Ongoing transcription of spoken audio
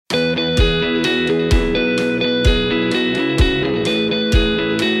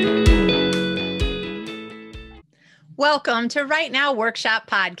Welcome to Write Now Workshop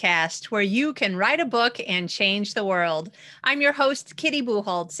Podcast, where you can write a book and change the world. I'm your host, Kitty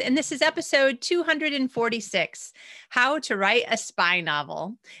Buchholz, and this is episode 246, How to Write a Spy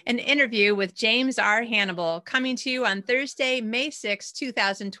Novel, an interview with James R. Hannibal, coming to you on Thursday, May 6,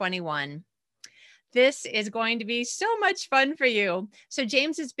 2021. This is going to be so much fun for you. So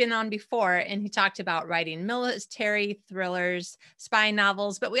James has been on before, and he talked about writing military thrillers, spy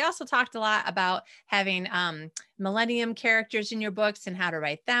novels, but we also talked a lot about having millennium characters in your books and how to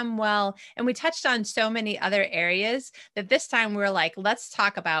write them well. And we touched on so many other areas that this time we're like, let's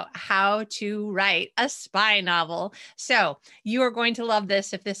talk about how to write a spy novel. So you are going to love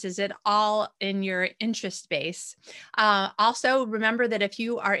this if this is at all in your interest base. Also, remember that if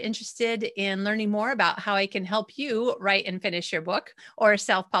you are interested in learning more about how I can help you write and finish your book or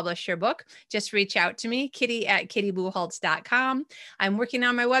self-publish your book, just reach out to me, kitty@kittybuchholz.com. I'm working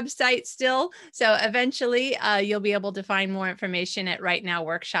on my website still, so eventually you'll be able to find more information at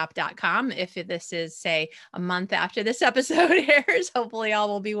writenowworkshop.com. If this is, say, a month after this episode airs, hopefully all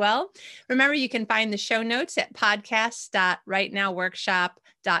will be well. Remember, you can find the show notes at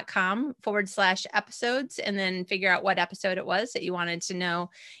podcast.writenowworkshop.com/episodes, and then figure out what episode it was that you wanted to know,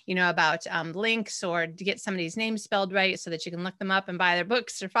 about links or to get somebody's name spelled right so that you can look them up and buy their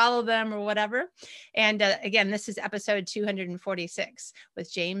books or follow them or whatever. And again, this is episode 246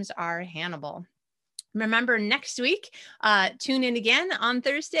 with James R. Hannibal. Remember, next week, tune in again on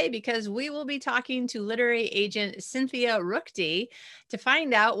Thursday because we will be talking to literary agent Cynthia Rookde to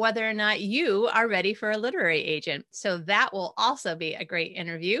find out whether or not you are ready for a literary agent. So that will also be a great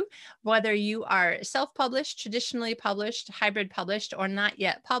interview, whether you are self-published, traditionally published, hybrid published, or not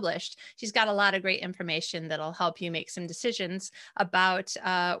yet published. She's got a lot of great information that'll help you make some decisions about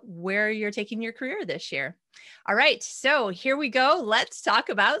where you're taking your career this year. All right, so here we go. Let's talk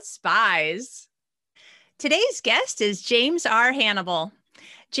about spies. Today's guest is James R. Hannibal.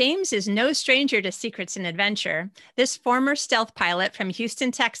 James is no stranger to secrets and adventure. This former stealth pilot from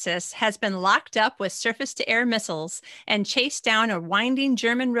Houston, Texas, has been locked up with surface-to-air missiles and chased down a winding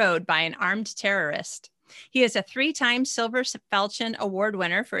German road by an armed terrorist. He is a 3-time Silver Falchion Award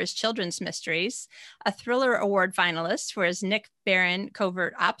winner for his children's mysteries, a Thriller Award finalist for his Nick Barron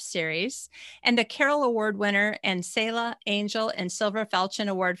Covert Ops series, and a Carol Award winner and Selah, Angel, and Silver Falchion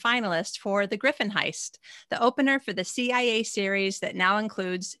Award finalist for The Griffin Heist, the opener for the CIA series that now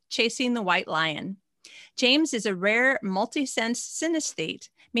includes Chasing the White Lion. James is a rare multi-sense synesthete,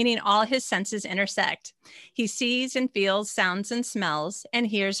 meaning all his senses intersect. He sees and feels sounds and smells and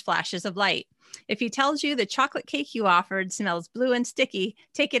hears flashes of light. If he tells you the chocolate cake you offered smells blue and sticky,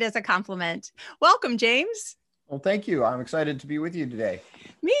 take it as a compliment. Welcome, James. Well, thank you. I'm excited to be with you today.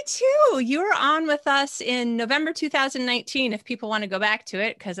 Me too. You were on with us in November 2019, if people want to go back to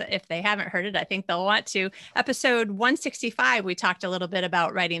it, because if they haven't heard it, I think they'll want to. Episode 165, we talked a little bit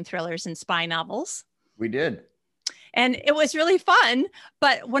about writing thrillers and spy novels. We did. And it was really fun.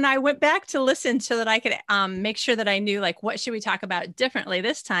 But when I went back to listen so that I could make sure that I knew, like, what should we talk about differently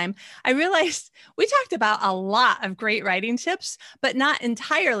this time, I realized we talked about a lot of great writing tips, but not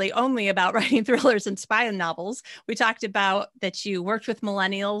entirely only about writing thrillers and spy novels. We talked about that you worked with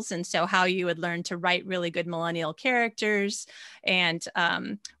millennials, and so how you would learn to write really good millennial characters. And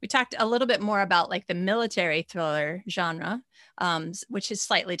we talked a little bit more about like the military thriller genre, which is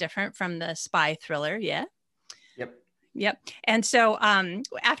slightly different from the spy thriller. Yeah. Yep. And so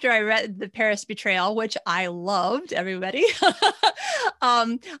after I read The Paris Betrayal, which I loved, everybody,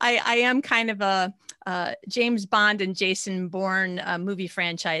 I am kind of a James Bond and Jason Bourne movie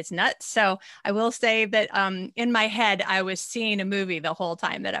franchise nut. So I will say that in my head, I was seeing a movie the whole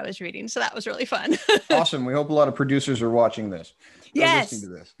time that I was reading. So that was really fun. Awesome. We hope a lot of producers are watching this. Yes.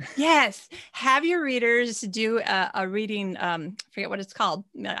 Listening to this. Yes. Have your readers do a reading. Forget what it's called.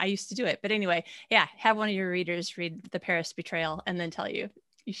 I used to do it, but anyway, yeah. Have one of your readers read The Paris Betrayal and then tell you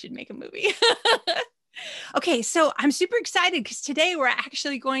should make a movie. Okay. So I'm super excited because today we're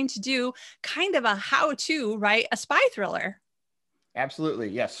actually going to do kind of a how to write a spy thriller. Absolutely.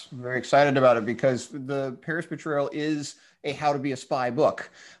 Yes. I'm very excited about it because The Paris Betrayal is a how to be a spy book.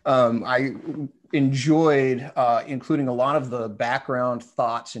 I enjoyed including a lot of the background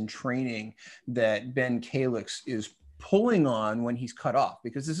thoughts and training that Ben Calix is pulling on when he's cut off,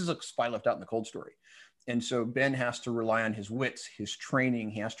 because this is a Spy Left Out in the Cold story. And so Ben has to rely on his wits, his training.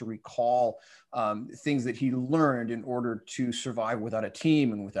 He has to recall things that he learned in order to survive without a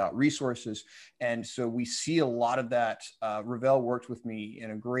team and without resources. And so we see a lot of that. Ravel worked with me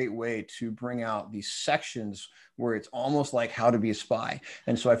in a great way to bring out these sections where it's almost like how to be a spy.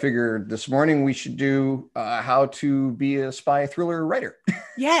 And so I figured this morning we should do how to be a spy thriller writer.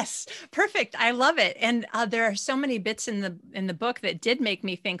 Yes, perfect. I love it. And there are so many bits in the book that did make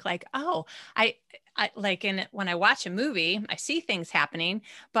me think like, oh, I like when I watch a movie, I see things happening,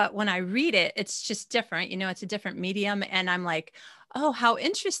 but when I read it, it's just different. You know, it's a different medium. And I'm like, oh, how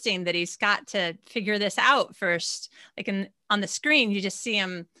interesting that he's got to figure this out first. Like on the screen, you just see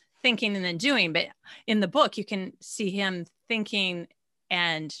him thinking and then doing, but in the book, you can see him thinking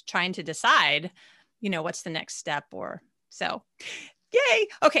and trying to decide, you know, what's the next step or so. Yay.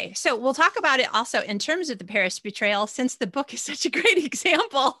 Okay. So we'll talk about it also in terms of the Paris betrayal, since the book is such a great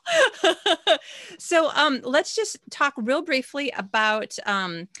example. So let's just talk real briefly about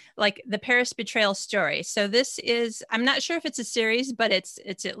like the Paris betrayal story. So this is, I'm not sure if it's a series, but it's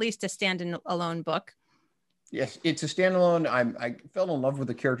at least a standalone book. Yes, it's a standalone. I fell in love with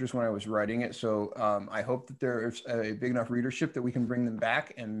the characters when I was writing it. So I hope that there's a big enough readership that we can bring them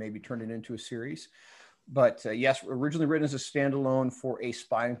back and maybe turn it into a series. But yes, originally written as a standalone for a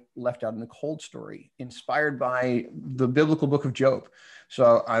spy left out in the cold story, inspired by the biblical book of Job.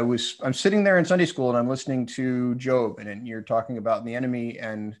 So I'm sitting there in Sunday school and I'm listening to Job, and you're talking about the enemy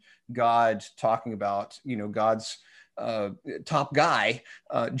and God talking about, you know, God's top guy,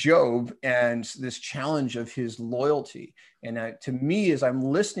 Job, and this challenge of his loyalty. And to me, as I'm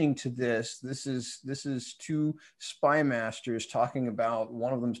listening to this is two spy masters talking about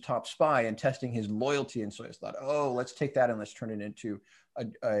one of them's top spy and testing his loyalty. And so I just thought, oh, let's take that and let's turn it into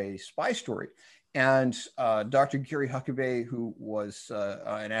a spy story. And Dr. Gary Huckabee, who was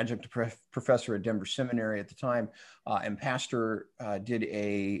an adjunct professor at Denver Seminary at the time and pastor, did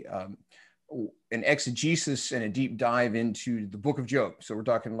an exegesis and a deep dive into the book of Job. So we're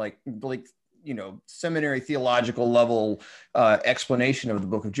talking like, you know, seminary theological level explanation of the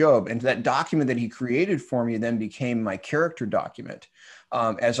book of Job. And that document that he created for me then became my character document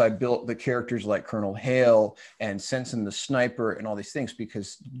as I built the characters like Colonel Hale and Sensen the sniper and all these things,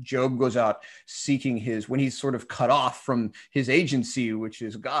 because Job goes out seeking when he's sort of cut off from his agency, which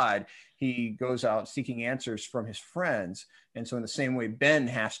is God, he goes out seeking answers from his friends. And so in the same way, Ben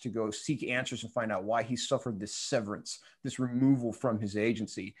has to go seek answers and find out why he suffered this severance, this removal from his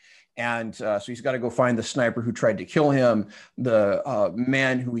agency. And so he's got to go find the sniper who tried to kill him, the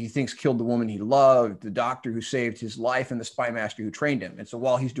man who he thinks killed the woman he loved, the doctor who saved his life, and the spy master who trained him. And so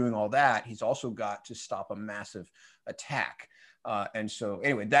while he's doing all that, he's also got to stop a massive attack. And so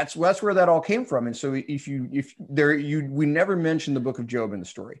anyway, that's where that all came from. And so we never mentioned the book of Job in the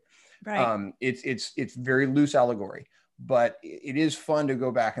story. Right. It's very loose allegory, but it is fun to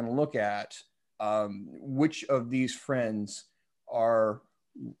go back and look at which of these friends are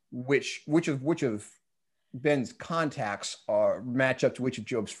which of Ben's contacts are match up to which of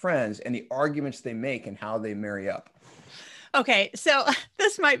Job's friends, and the arguments they make and how they marry up. Okay, so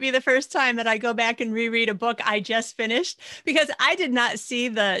this might be the first time that I go back and reread a book I just finished, because I did not see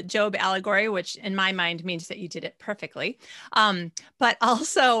the Job allegory, which in my mind means that you did it perfectly. But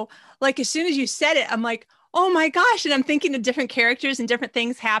also, like, as soon as you said it, I'm like, oh my gosh. And I'm thinking of different characters and different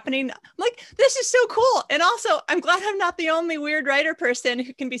things happening. I'm like, this is so cool. And also, I'm glad I'm not the only weird writer person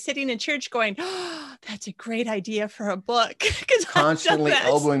who can be sitting in church going, oh, that's a great idea for a book. Constantly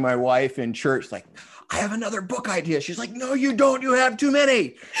elbowing my wife in church, like, I have another book idea. She's like, no, you don't. You have too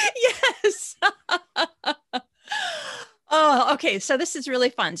many. Yes. Oh, okay. So this is really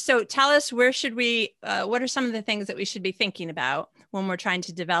fun. So tell us, what are some of the things that we should be thinking about when we're trying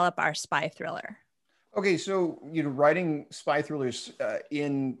to develop our spy thriller? Okay, so writing spy thrillers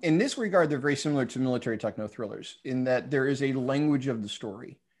in this regard, they're very similar to military techno thrillers in that there is a language of the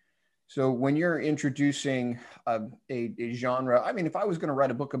story. So when you're introducing a genre, I mean, if I was going to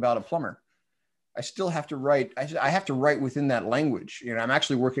write a book about a plumber, I still have to write. I have to write within that language. I'm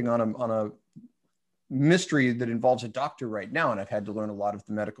actually working on a mystery that involves a doctor right now, and I've had to learn a lot of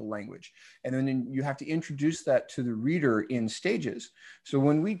the medical language. And then you have to introduce that to the reader in stages. So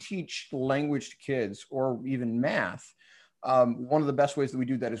when we teach language to kids or even math, one of the best ways that we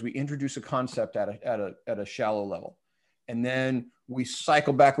do that is we introduce a concept at a shallow level. And then we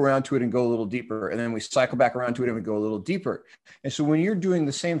cycle back around to it and go a little deeper. And then we cycle back around to it and we go a little deeper. And so when you're doing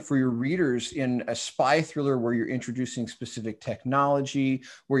the same for your readers in a spy thriller where you're introducing specific technology,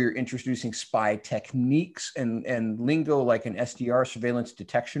 where you're introducing spy techniques and lingo like an SDR, surveillance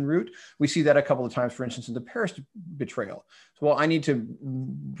detection route, we see that a couple of times, for instance, in the Paris Betrayal. So, well, I need to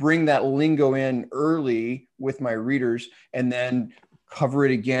bring that lingo in early with my readers and then cover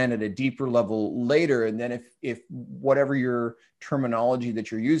it again at a deeper level later. And then if whatever your terminology that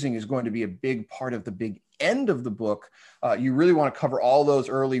you're using is going to be a big part of the big end of the book, you really want to cover all those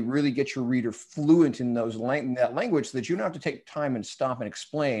early, really get your reader fluent in that language so that you don't have to take time and stop and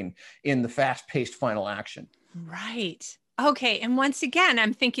explain in the fast-paced final action. Right. Okay. And once again,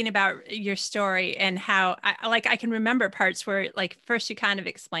 I'm thinking about your story and how I can remember parts where like first you kind of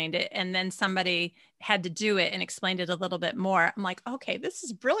explained it and then somebody had to do it and explained it a little bit more. I'm like, okay, this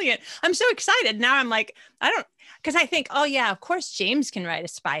is brilliant. I'm so excited. Now I'm like, because I think, oh yeah, of course, James can write a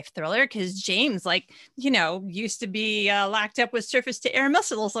spy thriller because James used to be locked up with surface to air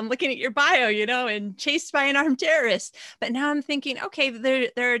missiles. I'm looking at your bio, and chased by an armed terrorist. But now I'm thinking, okay,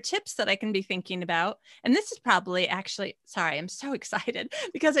 there are tips that I can be thinking about. And this is probably sorry, I'm so excited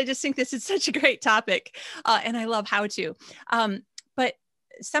because I just think this is such a great topic. And I love how to. But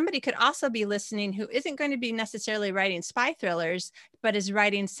somebody could also be listening who isn't going to be necessarily writing spy thrillers, but is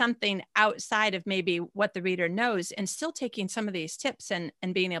writing something outside of maybe what the reader knows and still taking some of these tips and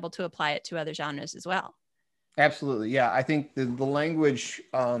being able to apply it to other genres as well. Absolutely. Yeah. I think the language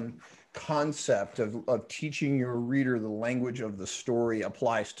concept of teaching your reader the language of the story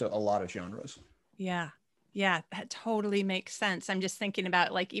applies to a lot of genres. Yeah. Yeah, that totally makes sense. I'm just thinking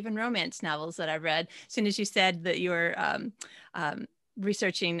about like even romance novels that I've read. As soon as you said that you were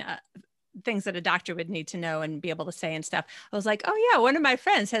researching things that a doctor would need to know and be able to say and stuff, I was like, oh yeah, one of my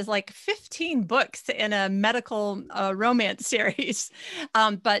friends has like 15 books in a medical romance series.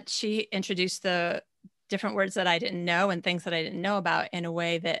 But she introduced the different words that I didn't know and things that I didn't know about in a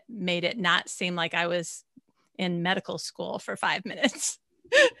way that made it not seem like I was in medical school for 5 minutes.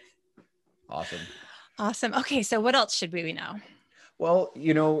 Awesome. Okay. So what else should we know? Well,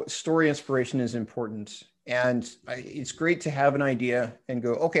 story inspiration is important. And it's great to have an idea and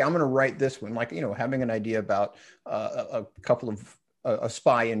go, okay, I'm going to write this one. Like, having an idea about a couple of a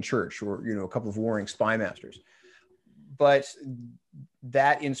spy in church or, a couple of warring spy masters. But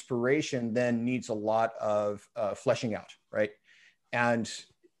that inspiration then needs a lot of fleshing out, right? And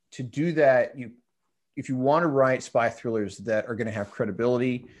to do that, if you want to write spy thrillers that are going to have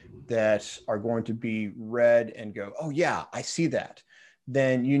credibility, that are going to be read and go, oh yeah, I see that,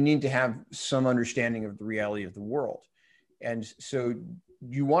 then you need to have some understanding of the reality of the world. And so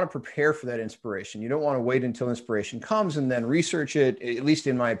you want to prepare for that inspiration. You don't want to wait until inspiration comes and then research it, at least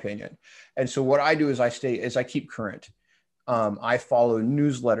in my opinion. And so what I do is I keep current. I follow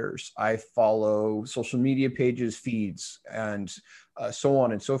newsletters, I follow social media pages, feeds, and so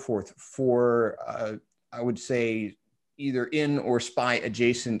on and so forth for, I would say, either in or spy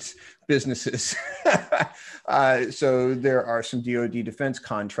adjacent businesses. So there are some DoD defense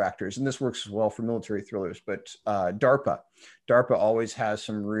contractors, and this works as well for military thrillers, but DARPA always has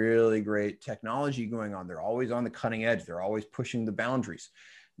some really great technology going on. They're always on the cutting edge. They're always pushing the boundaries.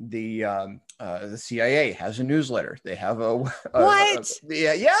 The CIA has a newsletter. They have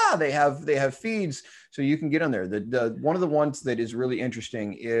they have feeds, so you can get on there. The one of the ones that is really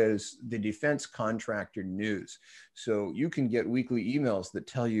interesting is the defense contractor news. So you can get weekly emails that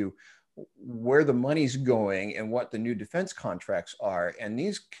tell you where the money's going and what the new defense contracts are, and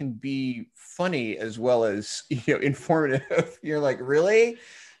these can be funny as well as informative. You're like, really?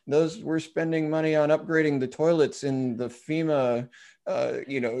 We're spending money on upgrading the toilets in the FEMA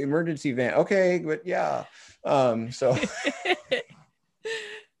emergency van. Okay, but yeah. So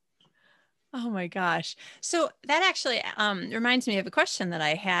oh my gosh. So that actually reminds me of a question that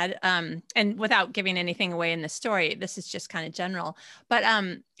I had. And without giving anything away in the story, this is just kind of general, but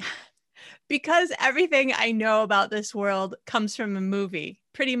because everything I know about this world comes from a movie,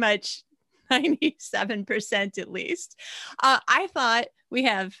 pretty much 97% at least. I thought we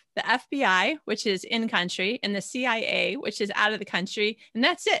have the FBI, which is in country, and the CIA, which is out of the country. And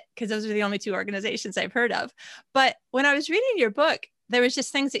that's it, because those are the only two organizations I've heard of. But when I was reading your book, there was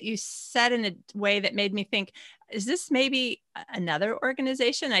just things that you said in a way that made me think, is this maybe another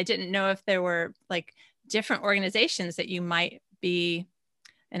organization? I didn't know if there were like different organizations that you might be.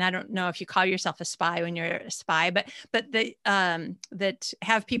 And I don't know if you call yourself a spy when you're a spy, but that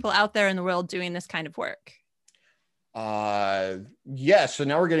have people out there in the world doing this kind of work. Yes. So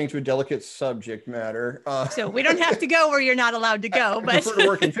now we're getting to a delicate subject matter. So we don't have to go where you're not allowed to go, I but prefer to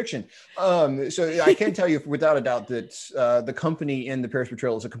work in fiction. So I can tell you without a doubt that the company in the Paris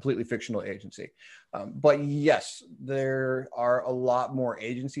Betrayal is a completely fictional agency. But yes, there are a lot more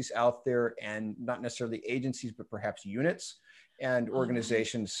agencies out there, and not necessarily agencies, but perhaps units and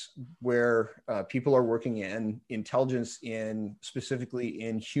organizations where people are working in intelligence, in specifically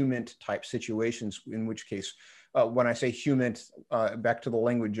in human type situations, in which case, when I say human, back to the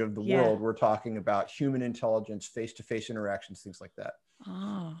language of the world, we're talking about human intelligence, face-to-face interactions, things like that.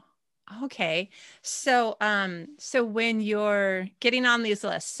 Oh, okay. So, so when you're getting on these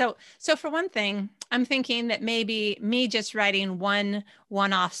lists, so for one thing, I'm thinking that maybe me just writing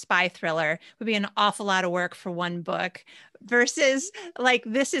one-off spy thriller would be an awful lot of work for one book versus like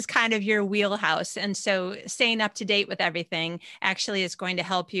this is kind of your wheelhouse. And so staying up to date with everything actually is going to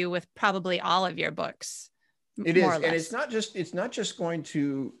help you with probably all of your books. It is, and it's not just going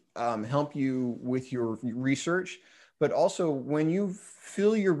to help you with your research, but also when you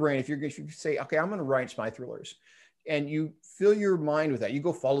fill your brain. If you say, okay, I'm going to write spy thrillers, and you fill your mind with that, you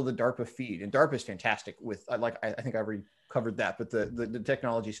go follow the DARPA feed, and DARPA is fantastic with I think I already covered that, but the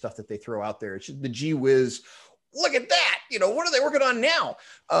technology stuff that they throw out there, it's just the gee whiz. Look at that! What are they working on now?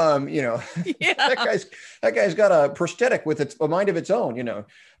 Yeah. that guy's got a prosthetic with a mind of its own.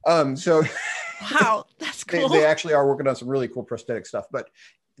 So. Wow, that's cool. They actually are working on some really cool prosthetic stuff. But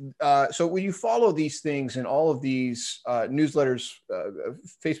so when you follow these things and all of these newsletters,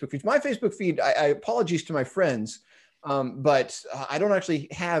 Facebook feeds, my Facebook feed, I apologies to my friends, but I don't actually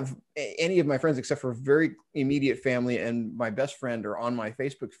have any of my friends except for very immediate family and my best friend are on my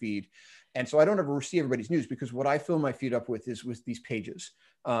Facebook feed. And so I don't ever see everybody's news, because what I fill my feed up with is with these pages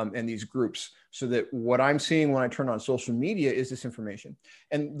and these groups, so that what I'm seeing when I turn on social media is this information.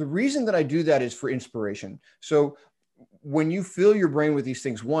 And the reason that I do that is for inspiration. So when you fill your brain with these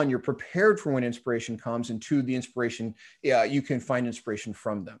things, one, you're prepared for when inspiration comes, and two, the inspiration, you can find inspiration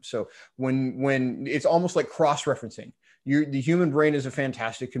from them. So when it's almost like cross-referencing. The human brain is a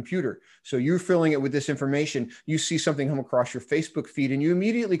fantastic computer. So you're filling it with this information. You see something come across your Facebook feed, and you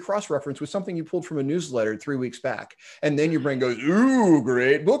immediately cross-reference with something you pulled from a newsletter 3 weeks back. And then your brain goes, ooh,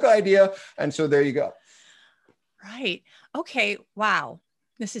 great book idea. And so there you go. Right. Okay. Wow.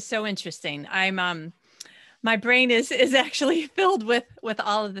 This is so interesting. My brain is actually filled with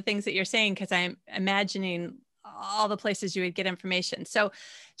all of the things that you're saying, because I'm imagining all the places you would get information. So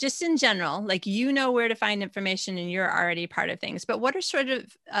just in general, like, where to find information and you're already part of things, but what are sort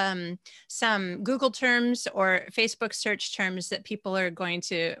of some Google terms or Facebook search terms that people are going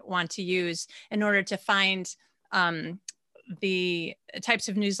to want to use in order to find the types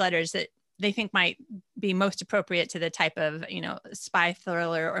of newsletters that they think might be most appropriate to the type of, spy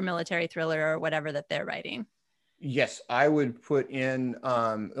thriller or military thriller or whatever that they're writing? Yes, I would put in,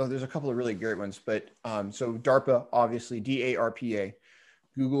 there's a couple of really great ones, but so DARPA, obviously, DARPA,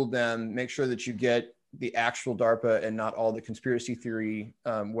 Google them, make sure that you get the actual DARPA and not all the conspiracy theory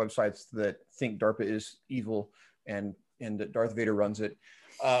websites that think DARPA is evil and that Darth Vader runs it.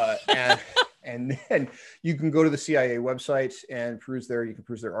 And then you can go to the CIA website and peruse there. You can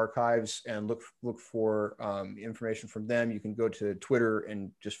peruse their archives and look for information from them. You can go to Twitter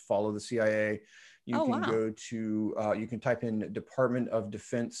and just follow the CIA. You can go to, you can type in Department of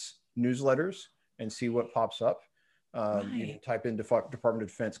Defense newsletters and see what pops up. You can type in Department of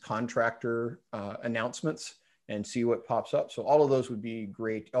Defense contractor announcements and see what pops up. So all of those would be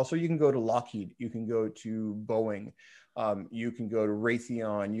great. Also, you can go to Lockheed. You can go to Boeing. You can go to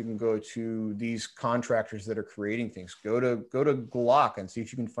Raytheon. You can go to these contractors that are creating things. Go to Glock and see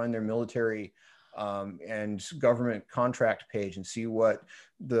if you can find their military and government contract page and see what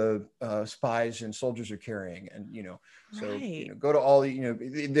the spies and soldiers are carrying. And, so go to all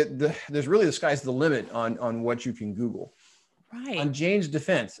there's really, the sky's the limit on what you can Google. Right. On Jane's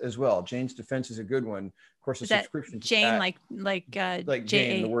Defense as well. Jane's Defense is a good one. Of course, a subscription. Jane, like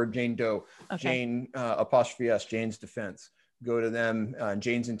Jane, the word Jane Doe. Okay. Jane apostrophe S, Jane's Defense. Go to them,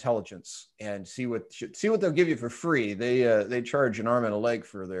 Jane's Intelligence, and see what they'll give you for free. They charge an arm and a leg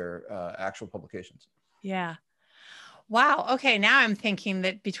for their actual publications. Yeah. Wow. Okay. Now I'm thinking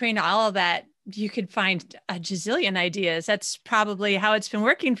that between all of that, you could find a gazillion ideas. That's probably how it's been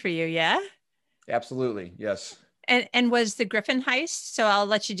working for you. Yeah. Absolutely. Yes. And was the Griffin heist? So I'll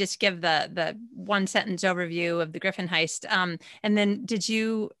let you just give the one sentence overview of the Griffin heist. And then did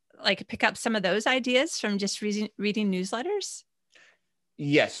you pick up some of those ideas from just reading newsletters?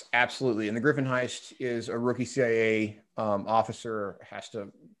 Yes, absolutely. And the Griffin heist is a rookie CIA officer has to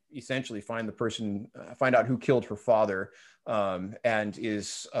essentially find out who killed her father, and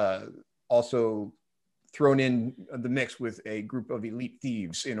is also thrown in the mix with a group of elite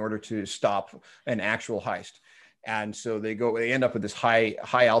thieves in order to stop an actual heist. And so they end up with this high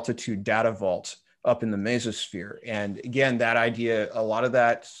altitude data vault up in the mesosphere. And again, that idea, a lot of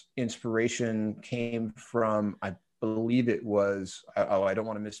that inspiration came from, I believe it was, I don't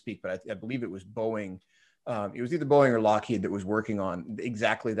want to misspeak, but I believe it was Boeing. It was either Boeing or Lockheed that was working on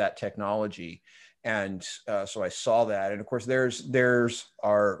exactly that technology. And so I saw that. And of course, theirs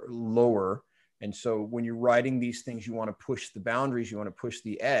are lower. And so when you're writing these things, you want to push the boundaries, you want to push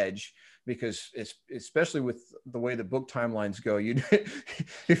the edge, because especially with the way the book timelines go,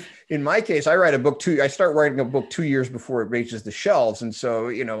 in my case, I start writing a book 2 years before it reaches the shelves. And so,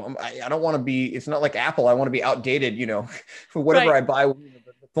 I don't want to be, it's not like Apple. I want to be outdated, for whatever right. I buy.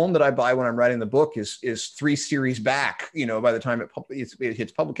 The phone that I buy when I'm writing the book is 3 series back, by the time it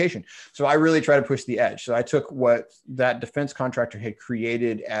hits publication. So I really try to push the edge. So I took what that defense contractor had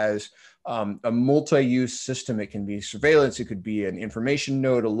created as a multi-use system. It can be surveillance, it could be an information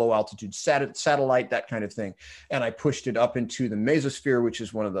node, a low altitude satellite, that kind of thing. And I pushed it up into the mesosphere, which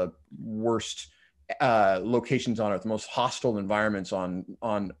is one of the worst locations on Earth, the most hostile environments on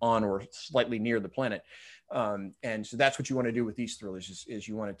or slightly near the planet. And so that's what you want to do with these thrillers is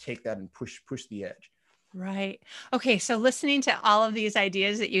you want to take that and push the edge. Right. Okay. So listening to all of these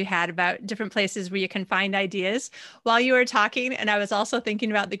ideas that you had about different places where you can find ideas while you were talking, and I was also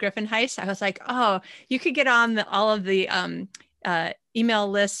thinking about the Griffin heist, I was like, oh, you could get on all of the email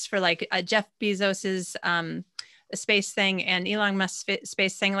lists for like Jeff Bezos's space thing and Elon Musk's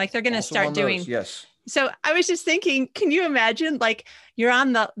space thing. Like they're going to start doing. Those, yes. So I was just thinking, can you imagine like you're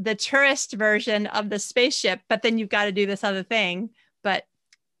on the tourist version of the spaceship, but then you've got to do this other thing, but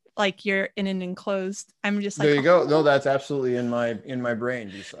like you're in an enclosed, I'm just like, there you go. No, that's absolutely in my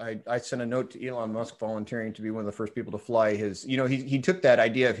brain. I sent a note to Elon Musk volunteering to be one of the first people to fly his, he took that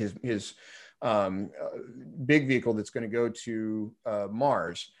idea of his big vehicle that's going to go to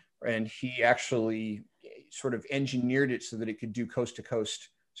Mars. And he actually sort of engineered it so that it could do coast to coast.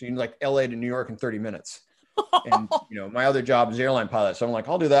 So you can like LA to New York in 30 minutes. And, my other job is airline pilot. So I'm like,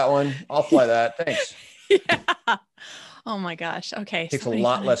 I'll do that one. I'll fly that. Thanks. Yeah. Oh my gosh. Okay. Takes a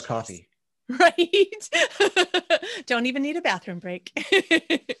lot less coffee. Right. Don't even need a bathroom break.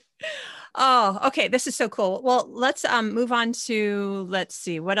 Oh, okay. This is so cool. Well, let's move on to, let's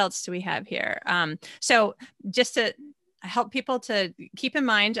see, what else do we have here? So just to help people to keep in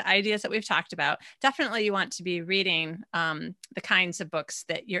mind ideas that we've talked about, definitely you want to be reading the kinds of books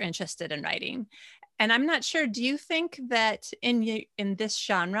that you're interested in writing. And I'm not sure, do you think that in this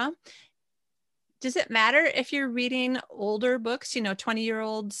genre, does it matter if you're reading older books,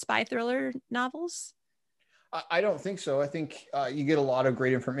 20-year-old spy thriller novels? I don't think so. I think you get a lot of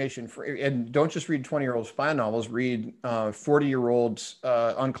great information and don't just read 20-year-old spy novels, read 40-year-old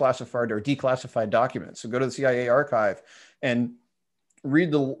unclassified or declassified documents. So go to the CIA archive and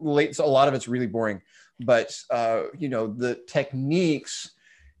read a lot of it's really boring, but the techniques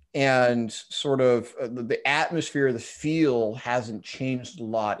and sort of the atmosphere, the feel hasn't changed a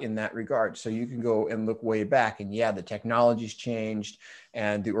lot in that regard. So you can go and look way back and the technology's changed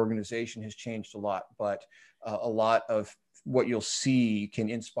and the organization has changed a lot, but a lot of what you'll see can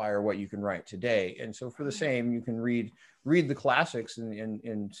inspire what you can write today. And so for the same, you can read the classics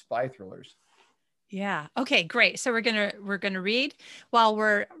in spy thrillers. Yeah. Okay, great. So we're going to read while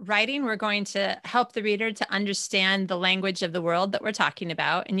we're writing. We're going to help the reader to understand the language of the world that we're talking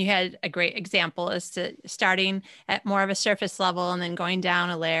about. And you had a great example as to starting at more of a surface level and then going down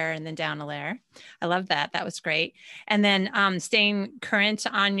a layer and then down a layer. I love that. That was great. And then staying current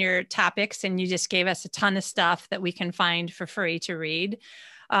on your topics. And you just gave us a ton of stuff that we can find for free to read.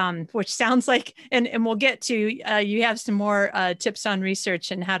 Which sounds like, and we'll get to, you have some more tips on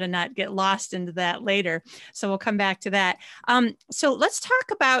research and how to not get lost into that later. So we'll come back to that. So let's talk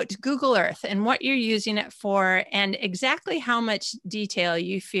about Google Earth and what you're using it for and exactly how much detail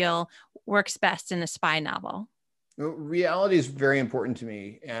you feel works best in a spy novel. Reality is very important to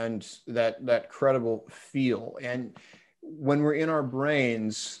me, and that credible feel. And when we're in our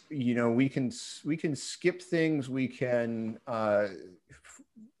brains, we can skip things. We can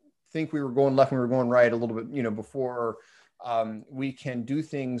think we were going left and we were going right a little bit, before we can do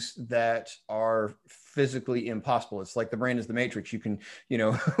things that are physically impossible. It's like the brain is the matrix. You can,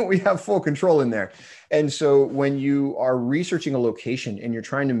 we have full control in there. And so when you are researching a location and you're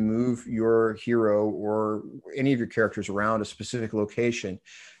trying to move your hero or any of your characters around a specific location,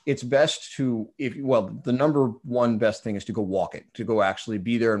 it's best the number one best thing is to go walk it, to go actually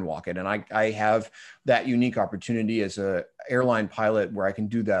be there and walk it. And I have that unique opportunity as a airline pilot where I can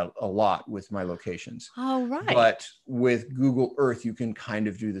do that a lot with my locations. Oh, right. But with Google Earth, you can kind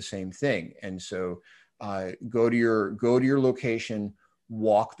of do the same thing. And so Go to your location,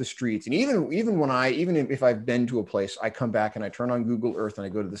 walk the streets. And even if I've been to a place, I come back and I turn on Google Earth and I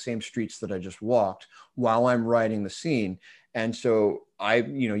go to the same streets that I just walked while I'm writing the scene. And so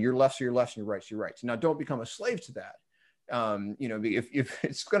your lefts are your lefts and your rights are your rights. Now, don't become a slave to that. If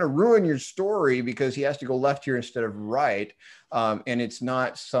it's going to ruin your story because he has to go left here instead of right, and it's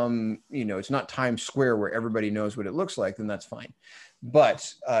not it's not Times Square where everybody knows what it looks like, then that's fine.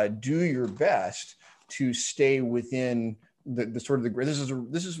 But do your best to stay within the sort of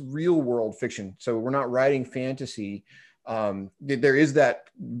this is real world fiction. So we're not writing fantasy. There is that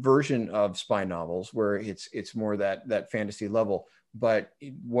version of spy novels where it's more that fantasy level. But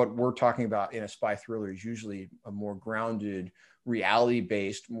what we're talking about in a spy thriller is usually a more grounded,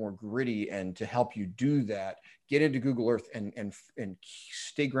 reality-based, more gritty. And to help you do that, get into Google Earth and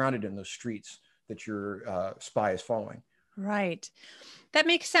stay grounded in those streets that your spy is following. Right. That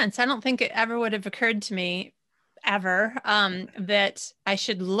makes sense. I don't think it ever would have occurred to me ever that I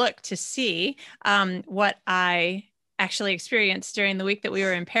should look to see what I actually experienced during the week that we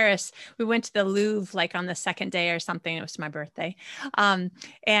were in Paris. We went to the Louvre like on the second day or something. It was my birthday. And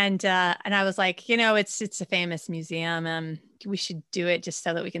I was like, it's a famous museum. We should do it just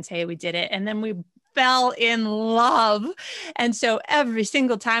so that we can say we did it. And then we fell in love. And so every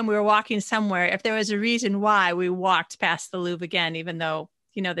single time we were walking somewhere, if there was a reason why, we walked past the Louvre again, even though,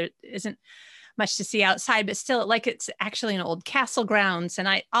 there isn't much to see outside, but still like it's actually an old castle grounds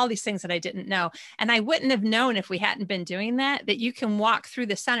and all these things that I didn't know. And I wouldn't have known if we hadn't been doing that you can walk through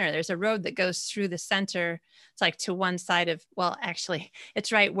the center. There's a road that goes through the center. It's like to one side of, well, actually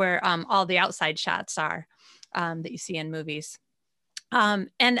it's right where all the outside shots are that you see in movies. And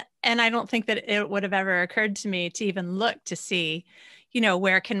I don't think that it would have ever occurred to me to even look to see,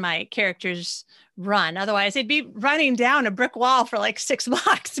 where can my characters run? Otherwise, they'd be running down a brick wall for like 6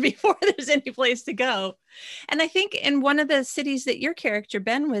 blocks before there's any place to go. And I think in one of the cities that your character,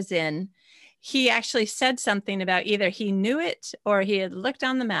 Ben, was in, he actually said something about either he knew it or he had looked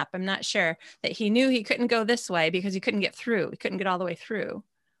on the map. I'm not sure, that he knew he couldn't go this way because he couldn't get through. He couldn't get all the way through.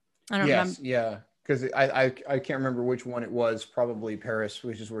 I don't remember. Yeah. Because I can't remember which one it was, probably Paris,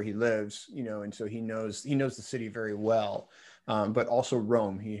 which is where he lives, and so he knows the city very well, but also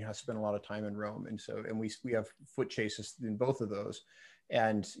Rome. He has spent a lot of time in Rome, and we have foot chases in both of those,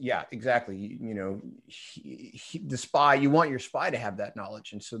 and yeah, exactly. The spy, you want your spy to have that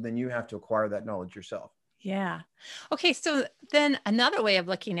knowledge, and so then you have to acquire that knowledge yourself. Yeah. Okay. So then another way of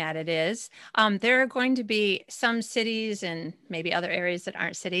looking at it is there are going to be some cities and maybe other areas that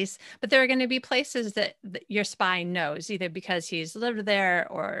aren't cities, but there are going to be places that your spy knows, either because he's lived there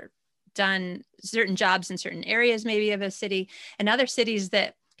or done certain jobs in certain areas, maybe of a city, and other cities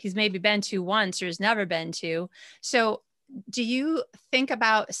that he's maybe been to once or has never been to. So do you think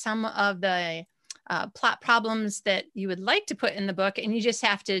about some of the plot problems that you would like to put in the book, and you just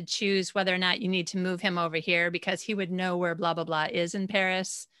have to choose whether or not you need to move him over here because he would know where blah, blah, blah is in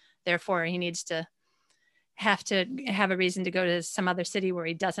Paris. Therefore, he needs to have a reason to go to some other city where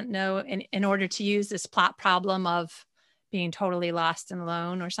he doesn't know in order to use this plot problem of being totally lost and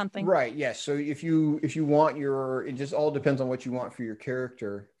alone or something. Right. Yes. So if you want it just all depends on what you want for your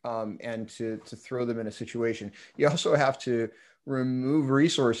character, and to throw them in a situation. You also have to remove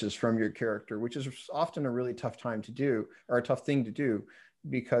resources from your character, which is often a really tough time to do, or a tough thing to do,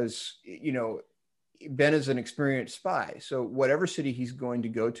 because Ben is an experienced spy. So whatever city he's going to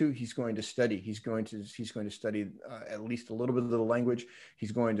go to, he's going to study. He's going to study at least a little bit of the language.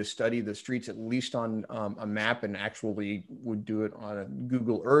 He's going to study the streets at least on a map, and actually would do it on a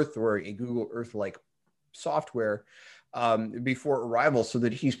Google Earth or a Google Earth-like software before arrival, so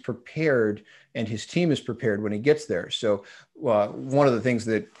that he's prepared and his team is prepared when he gets there. So one of the things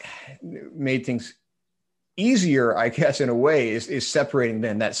that made things easier, I guess, in a way, is separating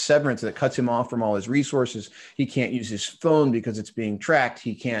Ben. That severance that cuts him off from all his resources. He can't use his phone because it's being tracked.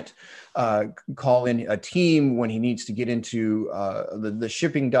 He can't call in a team when he needs to get into the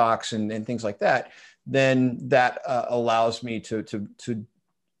shipping docks and things like that. Then that allows me to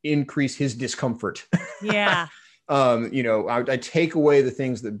increase his discomfort. Yeah. I take away the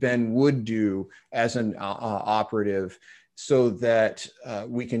things that Ben would do as an operative, so that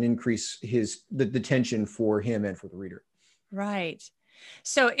we can increase the tension for him and for the reader. Right.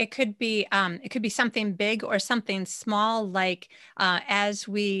 So it could be something big or something small, like as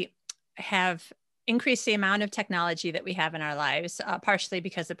we have increased the amount of technology that we have in our lives, partially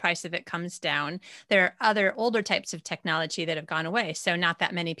because the price of it comes down. There are other older types of technology that have gone away. So not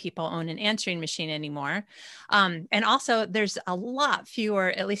that many people own an answering machine anymore. And also there's a lot fewer,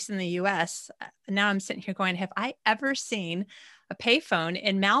 at least in the US. Now I'm sitting here going, have I ever seen a payphone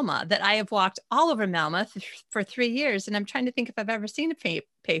in Malmö that I have walked all over Malmö for 3 years. And I'm trying to think if I've ever seen a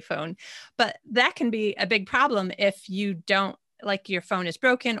payphone, but that can be a big problem if you don't, like, your phone is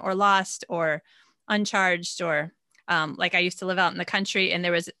broken or lost or uncharged, or like I used to live out in the country and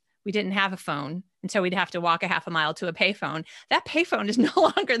we didn't have a phone. And so we'd have to walk a half a mile to a payphone. That payphone is no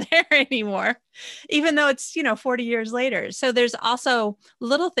longer there anymore, even though it's, 40 years later. So there's also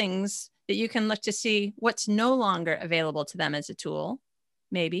little things that you can look to see what's no longer available to them as a tool,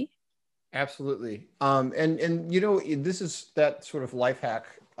 maybe. Absolutely. And this is that sort of life hack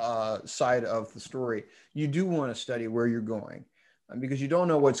side of the story. You do want to study where you're going because you don't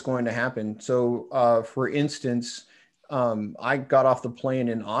know what's going to happen. So for instance, I got off the plane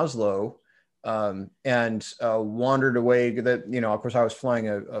in Oslo and wandered away. That, of course, I was flying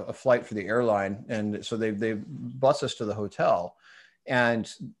a flight for the airline, and so they bus us to the hotel,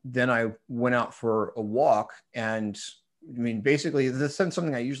 and then I went out for a walk. And I mean, basically, this is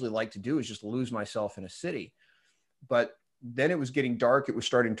something I usually like to do, is just lose myself in a city. But then it was getting dark. It was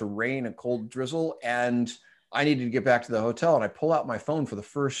starting to rain, a cold drizzle, and I needed to get back to the hotel. And I pull out my phone for the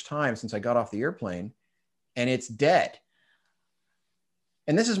first time since I got off the airplane, and it's dead.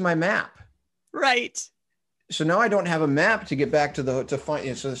 And this is my map. Right. So now I don't have a map to get back to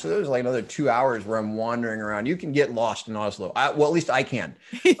find. So there's like another 2 hours where I'm wandering around. You can get lost in Oslo. Well, at least I can.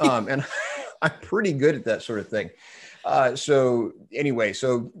 And I'm pretty good at that sort of thing. So anyway,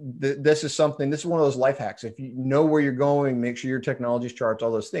 this is one of those life hacks. If you know where you're going, make sure your technology's charts,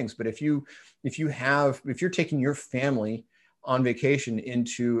 all those things. But if you're taking your family on vacation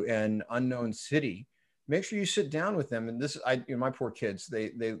into an unknown city, make sure you sit down with them. And my poor kids,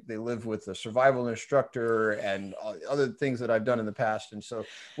 they live with a survival instructor and other things that I've done in the past. And so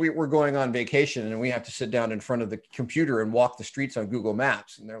we're going on vacation and we have to sit down in front of the computer and walk the streets on Google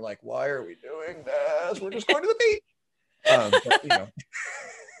Maps. And they're like, why are we doing this? We're just going to the beach.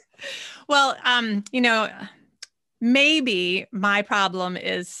 Well, maybe my problem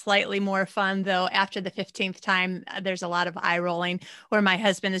is slightly more fun, though. After the 15th time, there's a lot of eye rolling where my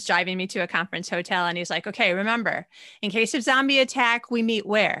husband is driving me to a conference hotel and he's like, okay, remember, in case of zombie attack, we meet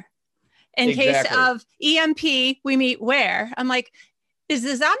where? In case of EMP, we meet where? I'm like, is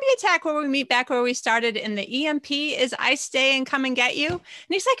the zombie attack where we meet back where we started, and the EMP is I stay and come and get you? And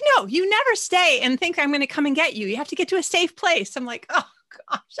he's like, no, you never stay and think I'm going to come and get you. You have to get to a safe place. I'm like, oh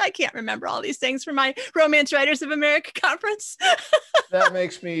gosh, I can't remember all these things from my Romance Writers of America conference. That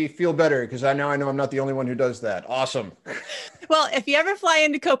makes me feel better because I know I'm not the only one who does that. Awesome. Well, if you ever fly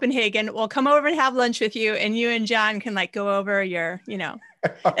into Copenhagen, we'll come over and have lunch with you, and you and John can go over your,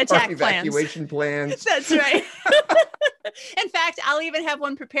 attack evacuation plans. That's right. In fact, I'll even have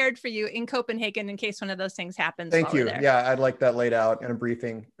one prepared for you in Copenhagen in case one of those things happens. Thank you. Yeah, I'd like that laid out in a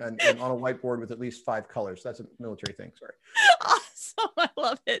briefing and on a whiteboard with at least 5 colors. That's a military thing. Sorry. Awesome. I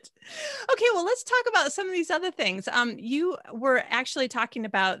love it. Okay, well, let's talk about some of these other things. You were actually talking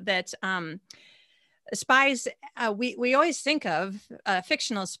about that spies, we always think of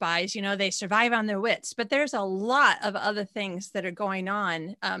fictional spies, they survive on their wits, but there's a lot of other things that are going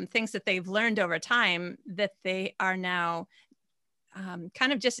on, things that they've learned over time that they are now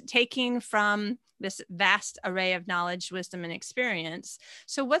kind of just taking from this vast array of knowledge, wisdom, and experience.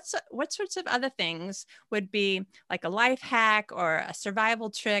 So what sorts of other things would be like a life hack or a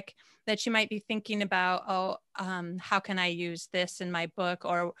survival trick that you might be thinking about? How can I use this in my book?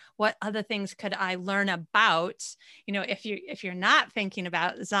 Or what other things could I learn about? If you're not thinking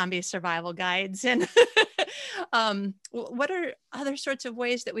about zombie survival guides, and what are other sorts of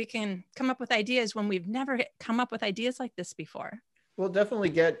ways that we can come up with ideas when we've never come up with ideas like this before? Well, definitely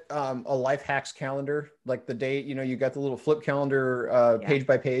get a life hacks calendar, like the day, you got the little flip calendar page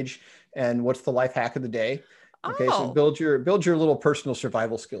by page, and what's the life hack of the day. Okay, so build your little personal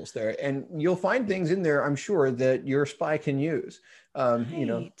survival skills there, and you'll find things in there, I'm sure, that your spy can use.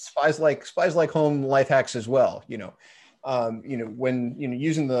 Right. Spies like home life hacks as well. When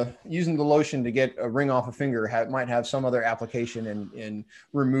using the lotion to get a ring off a finger might have some other application in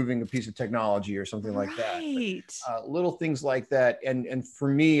removing a piece of technology or something like that. But, little things like that, and for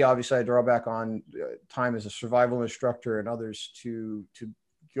me, obviously, I draw back on time as a survival instructor and others to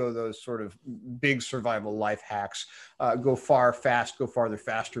go those sort of big survival life hacks. Go far, fast, go farther,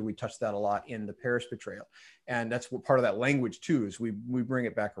 faster. We touched that a lot in the Paris Betrayal, and that's what part of that language too is we bring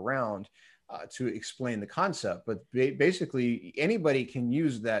it back around to explain the concept. But basically, anybody can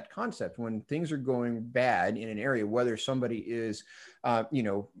use that concept when things are going bad in an area. Whether somebody is,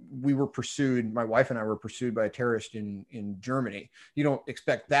 we were pursued. My wife and I were pursued by a terrorist in Germany. You don't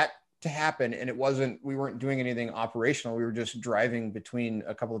expect that to happen, and we weren't doing anything operational. We were just driving between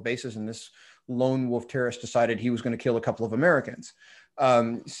a couple of bases, and this lone wolf terrorist decided he was going to kill a couple of Americans.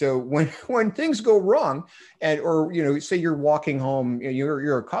 So when things go wrong, or say you're walking home,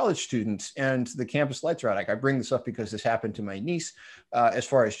 you're a college student, and the campus lights are out. Like, I bring this up because this happened to my niece. As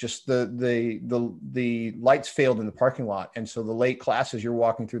far as just the lights failed in the parking lot, and so the late classes, you're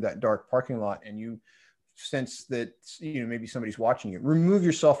walking through that dark parking lot, and you sense that maybe somebody's watching you. Remove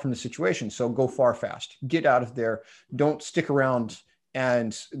yourself from the situation. So go far fast. Get out of there. Don't stick around.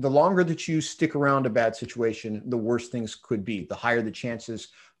 And the longer that you stick around a bad situation, the worse things could be, the higher the chances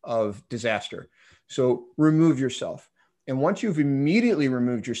of disaster. So remove yourself. And once you've immediately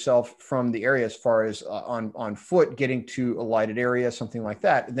removed yourself from the area, as far as on foot, getting to a lighted area, something like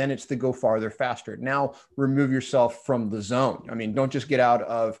that, then it's the go farther, faster. Now remove yourself from the zone. I mean, don't just get out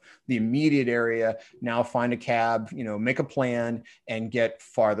of the immediate area. Now find a cab, make a plan and get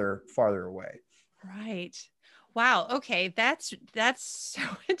farther away. Right. Wow. Okay. That's so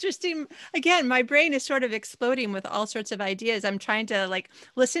interesting. Again, my brain is sort of exploding with all sorts of ideas. I'm trying to like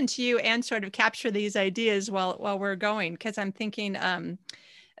listen to you and sort of capture these ideas while we're going. Cause I'm thinking,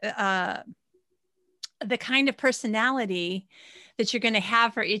 the kind of personality that you're going to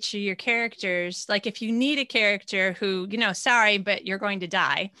have for each of your characters. Like if you need a character who, sorry, but you're going to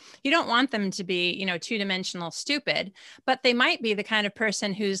die. You don't want them to be, two-dimensional stupid, but they might be the kind of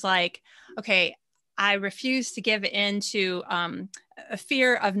person who's like, okay, I refuse to give in to a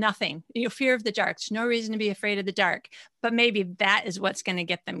fear of nothing, fear of the dark. There's no reason to be afraid of the dark, but maybe that is what's going to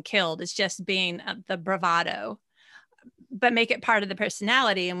get them killed. It's just being the bravado, but make it part of the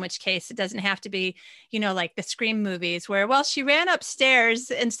personality, in which case it doesn't have to be, like the Scream movies where, well, she ran upstairs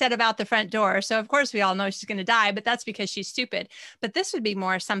instead of out the front door. So of course we all know she's going to die, but that's because she's stupid. But this would be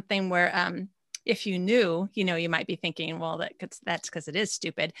more something where, if you knew, you might be thinking, well, that's because it is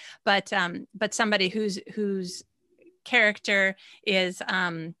stupid. But somebody whose character is,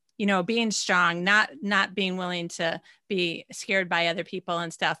 being strong, not being willing to be scared by other people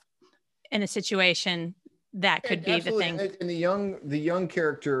and stuff in a situation that could be the thing. And the young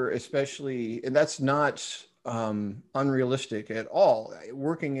character, especially, and that's not unrealistic at all.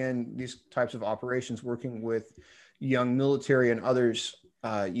 Working in these types of operations, working with young military and others.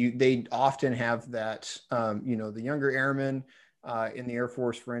 They often have that, the younger airmen in the Air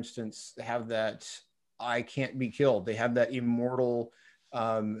Force, for instance, have that I can't be killed. They have that immortal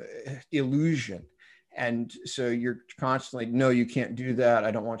illusion. And so you're constantly, no, you can't do that.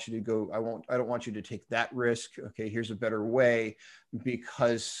 I don't want you to go. I don't want you to take that risk. Okay, here's a better way,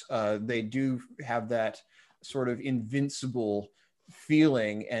 because they do have that sort of invincible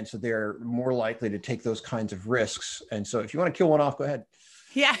feeling. And so they're more likely to take those kinds of risks. And so if you want to kill one off, go ahead.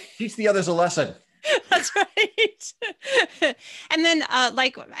 Yeah. Teach the others a lesson. That's right. And then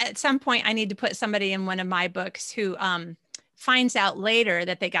like at some point I need to put somebody in one of my books who finds out later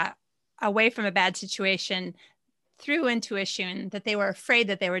that they got away from a bad situation through intuition, that they were afraid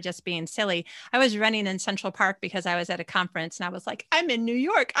that they were just being silly. I was running in Central Park because I was at a conference and I was like, I'm in New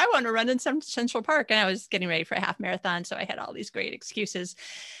York. I want to run in Central Park. And I was getting ready for a half marathon. So I had all these great excuses.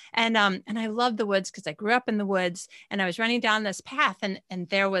 And I love the woods because I grew up in the woods, and I was running down this path and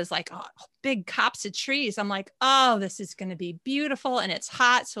there was like a big copse of trees. I'm like, oh, this is going to be beautiful, and it's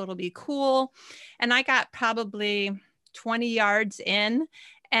hot, so it'll be cool. And I got probably 20 yards in,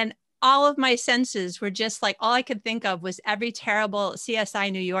 and all of my senses were just like, all I could think of was every terrible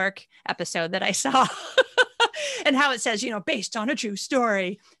CSI New York episode that I saw and how it says, based on a true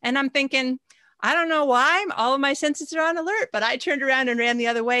story. And I'm thinking, I don't know why all of my senses are on alert, but I turned around and ran the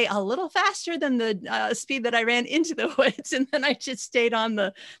other way a little faster than the speed that I ran into the woods. And then I just stayed on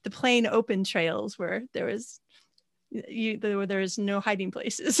the plain open trails where there was no hiding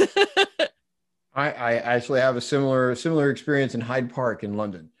places. I actually have a similar experience in Hyde Park in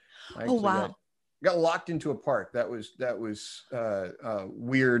London. Oh, wow. Got locked into a park. That was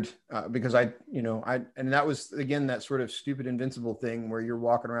weird because and that was, again, that sort of stupid invincible thing where you're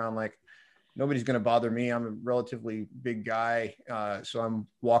walking around like, nobody's going to bother me. I'm a relatively big guy. So I'm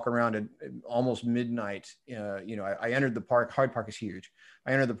walking around at almost midnight. I entered the park. Hyde Park is huge.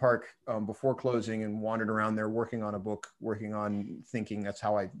 I entered the park before closing and wandered around there working on a book, working on thinking. That's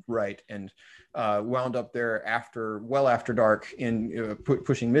how I write, and wound up there well after dark in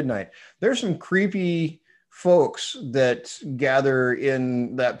pushing midnight. There's some creepy folks that gather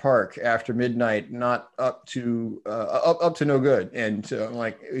in that park after midnight, not up to no good. And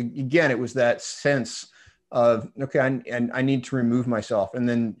like, again, it was that sense of, okay, I need to remove myself. And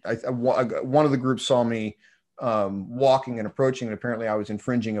then one of the groups saw me walking and approaching, and apparently I was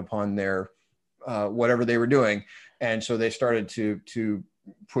infringing upon their whatever they were doing. And so they started to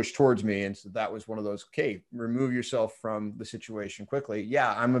pushed towards me. And so that was one of those, okay, remove yourself from the situation quickly.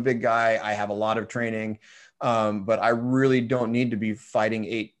 Yeah, I'm a big guy. I have a lot of training, but I really don't need to be fighting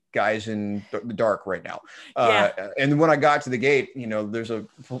 8 guys in the dark right now. And when I got to the gate, you know, there's a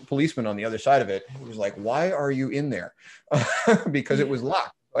policeman on the other side of it. He was like, why are you in there? Because it was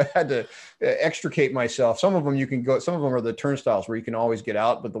locked. I had to extricate myself. Some of them you can go, some of them are the turnstiles where you can always get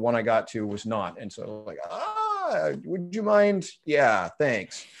out, but the one I got to was not. And so like, would you mind? Yeah,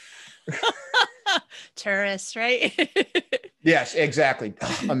 thanks. Tourists, right? Yes, exactly.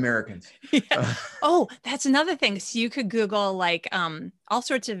 Americans. Yeah. Oh, that's another thing. So you could Google like all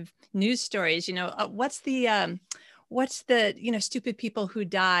sorts of news stories, you know, what's the, you know, stupid people who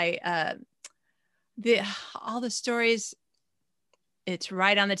die, all the stories. It's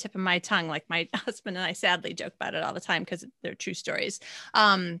right on the tip of my tongue. Like my husband and I sadly joke about it all the time because they're true stories.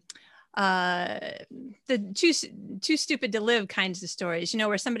 The too stupid to live kinds of stories, you know,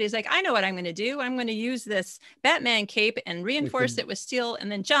 where somebody's like, I know what I'm going to do. I'm going to use this Batman cape and reinforce it with steel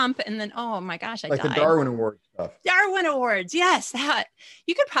and then jump. And then, oh my gosh, I died. Like the Darwin Award stuff. Darwin Awards. Yes. That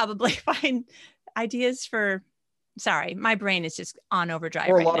you could probably find ideas for, sorry, my brain is just on overdrive.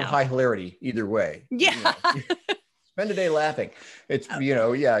 Or a right lot now. of high hilarity either way. Yeah. You know. Spend a day laughing. It's, you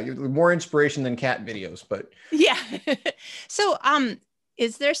know, yeah, more inspiration than cat videos, but. Yeah. So,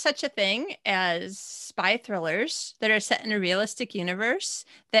 is there such a thing as spy thrillers that are set in a realistic universe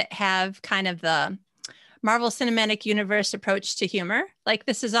that have kind of the Marvel Cinematic Universe approach to humor? Like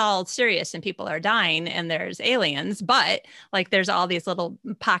this is all serious and people are dying and there's aliens, but like there's all these little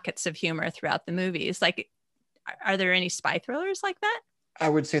pockets of humor throughout the movies. Like, are there any spy thrillers like that? I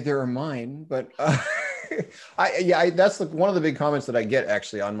would say there are mine, but that's one of the big comments that I get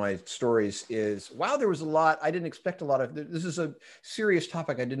actually on my stories is, wow, there was a lot. I didn't expect a lot of, this is a serious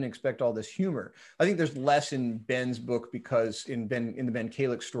topic. I didn't expect all this humor. I think there's less in Ben's book because in the Ben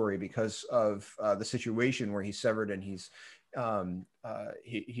Kalick story, because of the situation where he's severed and he's on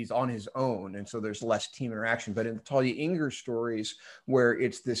his own, and so there's less team interaction. But in the Talia Inger stories, where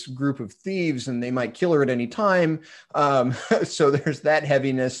it's this group of thieves and they might kill her at any time, so there's that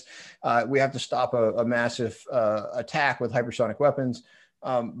heaviness. We have to stop a massive attack with hypersonic weapons,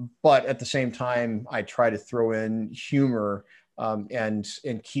 but at the same time, I try to throw in humor and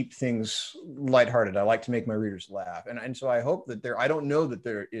keep things lighthearted. I like to make my readers laugh, and so I hope that I don't know that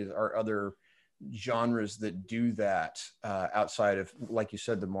there are other genres that do that outside of, like you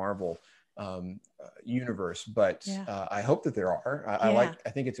said, the Marvel universe, but I hope that there are. I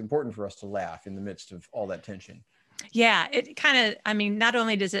think it's important for us to laugh in the midst of all that tension. Yeah, it kind of, I mean, not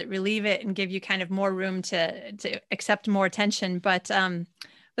only does it relieve it and give you kind of more room to accept more tension, but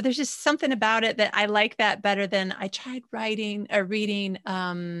there's just something about it that I like that better than I tried reading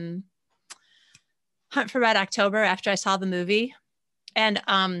Hunt for Red October after I saw the movie. And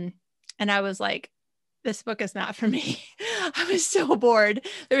I was like, this book is not for me. I was so bored.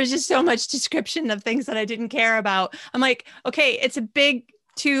 There was just so much description of things that I didn't care about. I'm like, okay, it's a big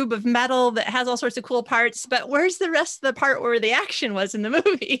tube of metal that has all sorts of cool parts, but where's the rest of the part where the action was in the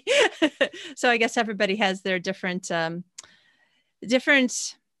movie? So I guess everybody has their different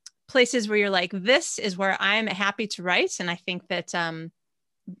places where you're like, this is where I'm happy to write. And I think that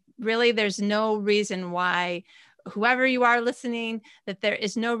really there's no reason why, whoever you are listening, that there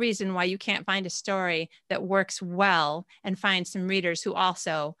is no reason why you can't find a story that works well and find some readers who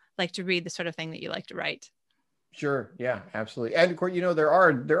also like to read the sort of thing that you like to write. Sure. Yeah, absolutely. And of course, you know, there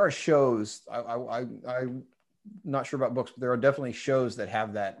are shows, I'm not sure about books, but there are definitely shows that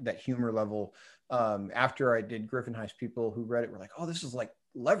have that humor level. After I did Griffin Heist, people who read it were like, oh, this is like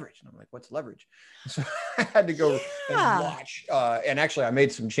Leverage. And I'm like, what's Leverage? So I had to go and watch. And actually, I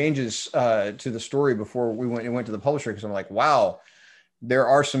made some changes to the story before we went to the publisher, because I'm like, wow, there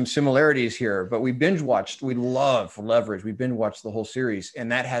are some similarities here. But we love Leverage. We binge watched the whole series,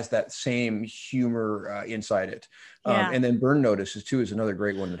 and that has that same humor inside it. And then Burn Notice is another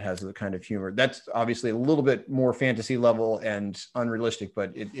great one that has the kind of humor. That's obviously a little bit more fantasy level and unrealistic,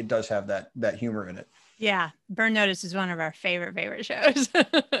 but it does have that humor in it. Yeah, Burn Notice is one of our favorite shows.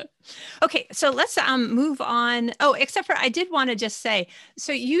 Okay, so let's move on. Oh, except for I did want to just say,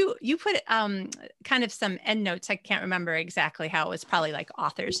 so you put kind of some end notes. I can't remember exactly how it was, probably like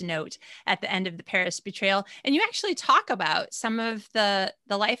author's note at the end of the Paris Betrayal, and you actually talk about some of the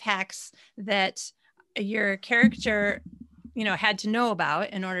life hacks that your character, you know, had to know about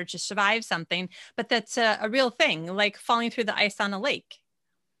in order to survive something, but that's a real thing, like falling through the ice on a lake.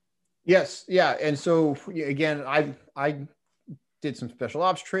 Yes. Yeah. And so again, I did some special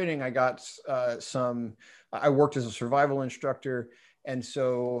ops training. I got I worked as a survival instructor, And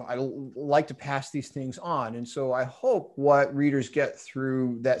so I like to pass these things on. And so I hope what readers get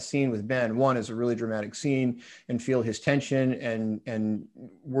through that scene with Ben, one is a really dramatic scene and feel his tension and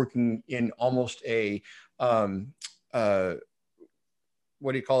working in almost a, what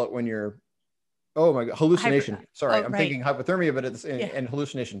do you call it when you're, oh my God, hallucination. Sorry, I'm thinking hypothermia, but it's and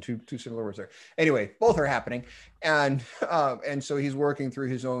hallucination, two similar words there. Anyway, both are happening. And so he's working through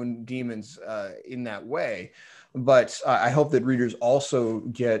his own demons in that way. But I hope that readers also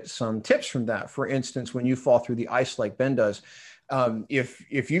get some tips from that. For instance, when you fall through the ice like Ben does,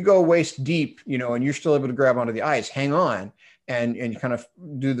 if you go waist deep, and you're still able to grab onto the ice, hang on and kind of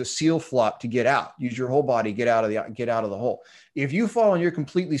do the seal flop to get out. Use your whole body, get out of the hole. If you fall and you're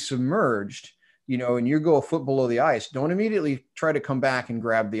completely submerged, and you go a foot below the ice, don't immediately try to come back and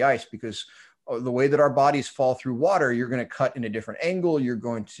grab the ice, because the way that our bodies fall through water, you're going to cut in a different angle, you're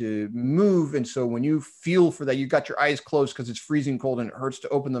going to move. And so when you feel for that, you've got your eyes closed because it's freezing cold and it hurts to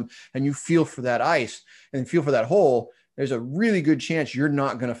open them, and you feel for that ice and feel for that hole, there's a really good chance you're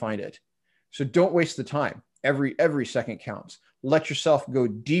not going to find it. So don't waste the time. Every second counts. Let yourself go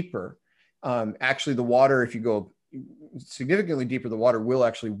deeper. Actually, the water, if you go significantly deeper, the water will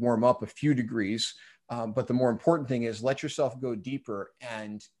actually warm up a few degrees. But the more important thing is let yourself go deeper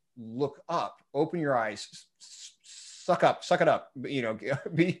and look up, open your eyes, suck it up,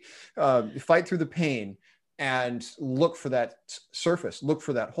 fight through the pain and look for that surface, look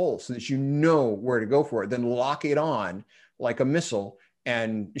for that hole so that you know where to go for it. Then lock it on like a missile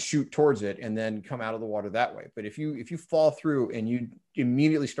and shoot towards it and then come out of the water that way. But if you fall through and you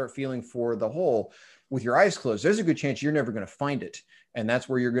immediately start feeling for the hole with your eyes closed, there's a good chance you're never going to find it. And that's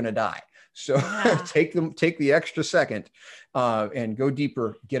where you're going to die. So take the extra second and go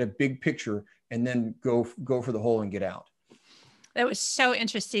deeper, get a big picture, and then go for the hole and get out. That was so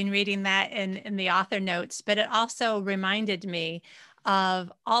interesting reading that in the author notes, but it also reminded me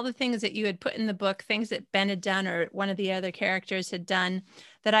of all the things that you had put in the book, things that Ben had done or one of the other characters had done,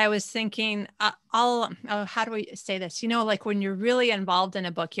 that I was thinking, how do we say this? Like when you're really involved in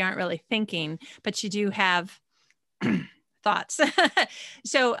a book, you aren't really thinking, but you do have thoughts.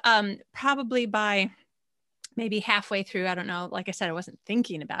 So probably by maybe halfway through, I don't know, like I said, I wasn't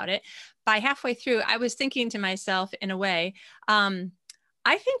thinking about it. By halfway through, I was thinking to myself in a way, I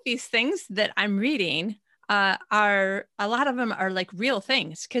think these things that I'm reading are, a lot of them are like real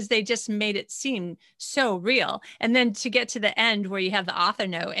things because they just made it seem so real. And then to get to the end where you have the author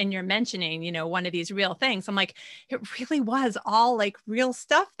note and you're mentioning, one of these real things, I'm like, it really was all like real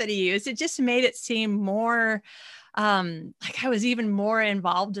stuff that he used. It just made it seem more like I was even more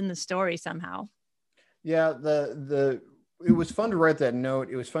involved in the story somehow. Yeah, it was fun to write that note.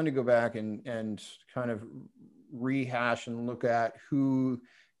 It was fun to go back and kind of rehash and look at who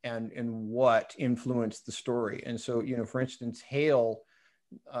and what influenced the story. And so, for instance, Hale,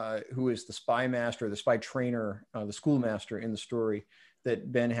 who is the spy master, the spy trainer, the schoolmaster in the story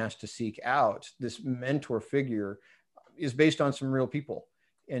that Ben has to seek out, this mentor figure is based on some real people.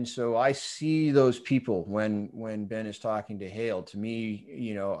 And so I see those people when Ben is talking to Hale. To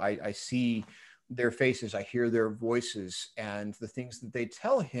me, I see their faces, I hear their voices, and the things that they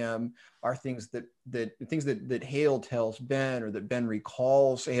tell him are things that Hale tells Ben, or that Ben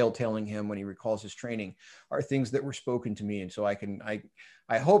recalls Hale telling him when he recalls his training, are things that were spoken to me. And so I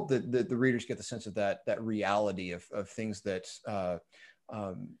hope that the readers get the sense of that reality of things that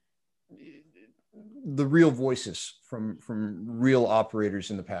the real voices from real operators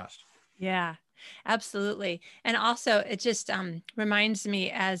in the past. Yeah, absolutely. And also it just reminds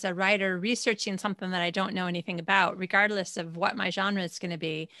me as a writer researching something that I don't know anything about, regardless of what my genre is going to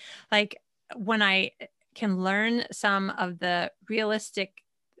be, like when I can learn some of the realistic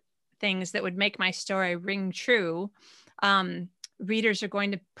things that would make my story ring true, readers are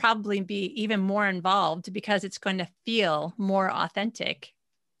going to probably be even more involved because it's going to feel more authentic.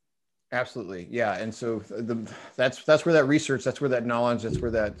 Absolutely. Yeah. And so that's where that research, that's where that knowledge, that's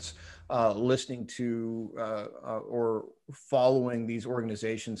where that's listening to or following these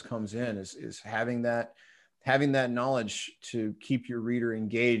organizations comes in, is having that knowledge to keep your reader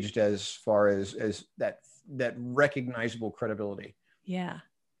engaged as far as that recognizable credibility. Yeah.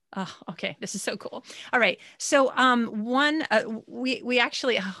 Oh, okay. This is so cool. All right. So, we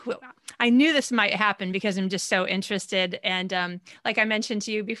actually, I knew this might happen because I'm just so interested. And, like I mentioned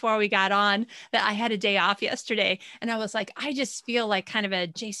to you before we got on, that I had a day off yesterday and I was like, I just feel like kind of a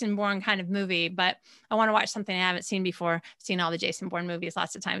Jason Bourne kind of movie, but I want to watch something I haven't seen before. I've seen all the Jason Bourne movies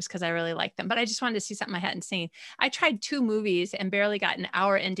lots of times because I really like them, but I just wanted to see something I hadn't seen. I tried 2 movies and barely got an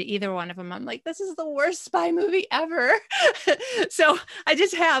hour into either one of them. I'm like, this is the worst spy movie ever. So I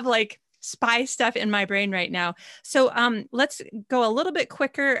just have like spy stuff in my brain right now. So let's go a little bit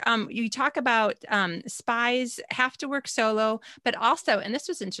quicker. You talk about spies have to work solo, but also, and this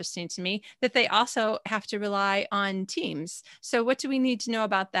was interesting to me, that they also have to rely on teams. So what do we need to know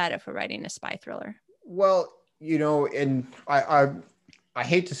about that if we're writing a spy thriller? Well, and I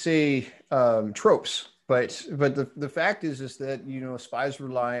hate to say tropes, but the fact is that spies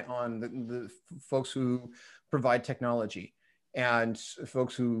rely on the folks who provide technology and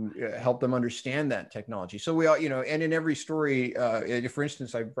folks who help them understand that technology. So we all, and in every story, for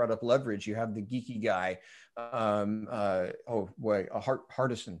instance, I brought up Leverage. You have the geeky guy. Hardison,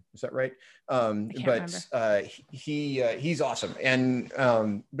 is that right? He's awesome. And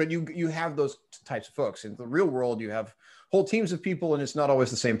but you have those types of folks. In the real world, you have whole teams of people, and it's not always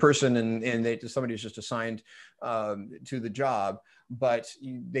the same person, and somebody is just assigned to the job. But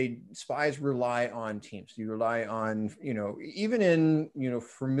spies rely on teams. You rely on, even in,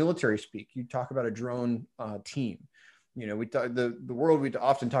 for military speak, you talk about a drone team. The world, we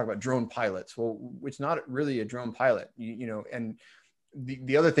often talk about drone pilots. Well, it's not really a drone pilot, and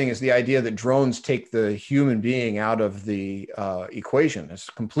the other thing is the idea that drones take the human being out of the equation. It's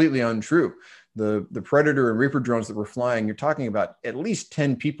completely untrue. The Predator and Reaper drones that we're flying, you're talking about at least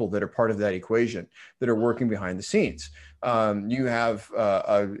 10 people that are part of that equation that are working behind the scenes. You have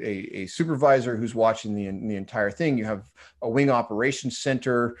a supervisor who's watching the entire thing. You have a wing operations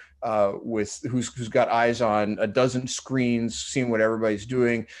center who's got eyes on a dozen screens, seeing what everybody's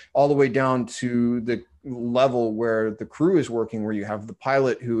doing, all the way down to the level where the crew is working, where you have the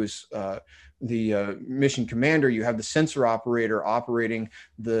pilot who is the mission commander, you have the sensor operator operating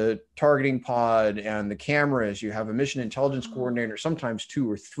the targeting pod and the cameras, you have a mission intelligence coordinator, sometimes 2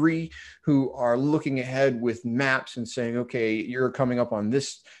 or 3, who are looking ahead with maps and saying, okay, you're coming up on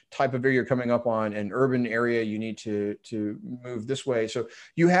this type of area, you're coming up on an urban area, you need to move this way. So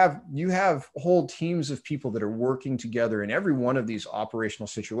you have whole teams of people that are working together in every one of these operational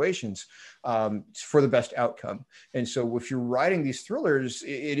situations for the best outcome. And so if you're writing these thrillers,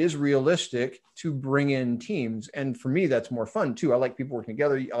 it is realistic to bring in teams. And for me, that's more fun too. I like people working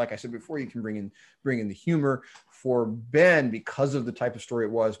together. Like I said before, you can bring in the humor. For Ben, because of the type of story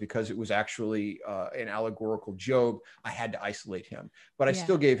it was, because it was actually an allegorical joke, I had to isolate him. But I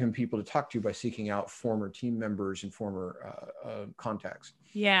still gave him people to talk to by seeking out former team members and former contacts.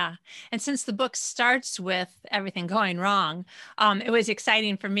 Yeah. And since the book starts with everything going wrong, it was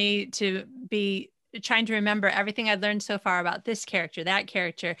exciting for me to be trying to remember everything I'd learned so far about this character, that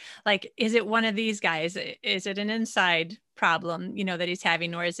character. Like, is it one of these guys? Is it an inside problem, that he's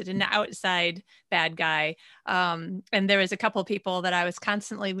having, or is it an outside bad guy? And there was a couple of people that I was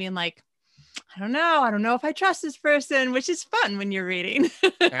constantly being like, I don't know if I trust this person, which is fun when you're reading.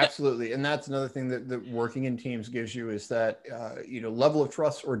 Absolutely. And that's another thing that working in teams gives you, is that, level of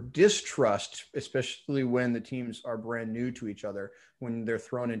trust or distrust, especially when the teams are brand new to each other, when they're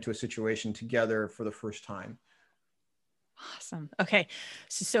thrown into a situation together for the first time. Awesome. Okay.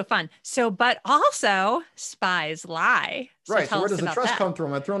 So fun. So, but also spies lie. So right. So where does the trust that. come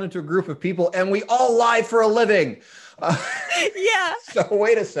from? I'm thrown into a group of people and we all lie for a living. Yeah. So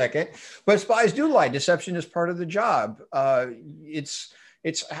wait a second. But spies do lie. Deception is part of the job. It's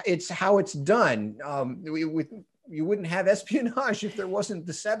how it's done. You wouldn't have espionage if there wasn't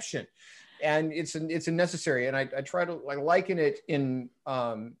deception. And it's a necessary. And I try to liken it in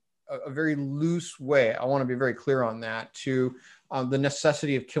a very loose way. I want to be very clear on that, to the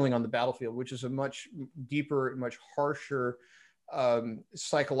necessity of killing on the battlefield, which is a much deeper, much harsher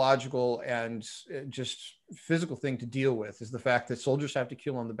psychological and just physical thing to deal with, is the fact that soldiers have to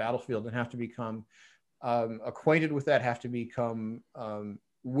kill on the battlefield and have to become acquainted with that, have to become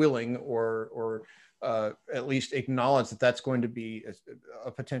willing or at least acknowledge that that's going to be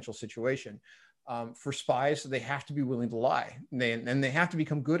a potential situation. For spies, they have to be willing to lie, and they have to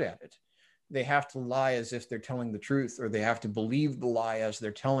become good at it. They have to lie as if they're telling the truth, or they have to believe the lie as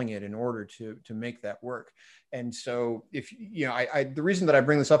they're telling it in order to make that work. And so if, the reason that I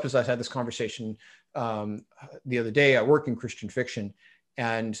bring this up is I had this conversation the other day. I work in Christian fiction.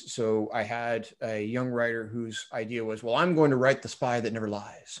 And so I had a young writer whose idea was, well, I'm going to write the spy that never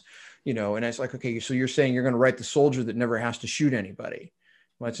lies, and I was like, okay, so you're saying you're going to write the soldier that never has to shoot anybody.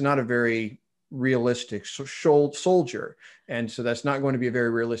 Well, it's not a very realistic soldier, and so that's not going to be a very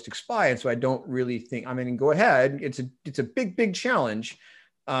realistic spy. And so I don't really think, go ahead, it's a big challenge,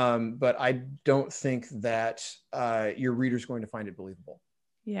 but I don't think that your reader's going to find it believable.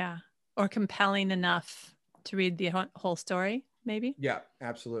 Yeah, or compelling enough to read the whole story, maybe. Yeah,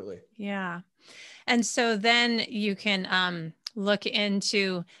 absolutely. Yeah. And so then you can look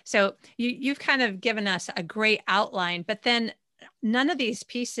into, so you've kind of given us a great outline, but then none of these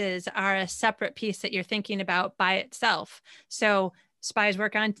pieces are a separate piece that you're thinking about by itself. So spies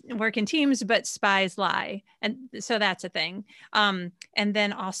work in teams, but spies lie. And so that's a thing. And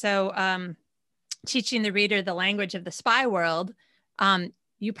then also teaching the reader the language of the spy world.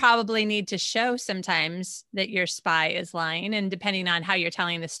 You probably need to show sometimes that your spy is lying, and depending on how you're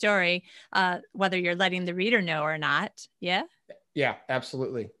telling the story, whether you're letting the reader know or not. Yeah. Yeah,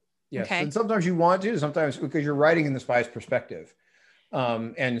 absolutely. Yes. Okay. And sometimes you want to, sometimes because you're writing in the spy's perspective.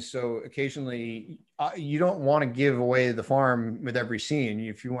 And so occasionally you don't want to give away the farm with every scene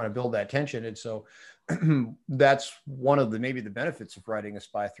if you want to build that tension. And so that's one of maybe the benefits of writing a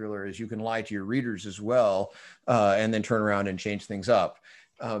spy thriller is you can lie to your readers as well, and then turn around and change things up,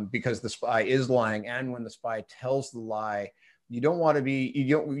 because the spy is lying. And when the spy tells the lie, you don't want to be,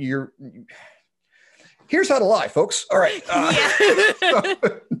 here's how to lie, folks. All right.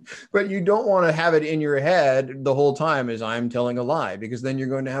 But you don't want to have it in your head the whole time as I'm telling a lie, because then you're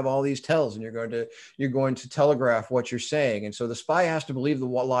going to have all these tells and you're going to telegraph what you're saying. And so the spy has to believe the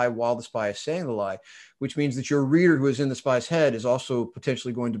lie while the spy is saying the lie, which means that your reader who is in the spy's head is also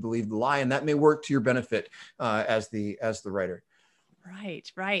potentially going to believe the lie. And that may work to your benefit as the writer.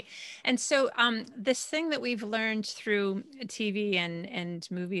 Right, right. And so this thing that we've learned through TV and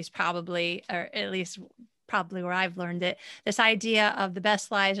movies, probably, or at least probably where I've learned it, this idea of the best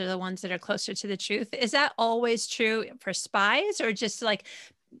lies are the ones that are closer to the truth. Is that always true for spies, or just like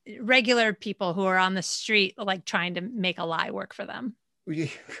regular people who are on the street, like trying to make a lie work for them? We're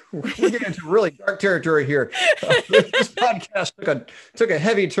getting into really dark territory here. This podcast took a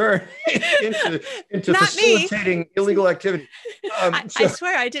heavy turn into facilitating illegal activity. I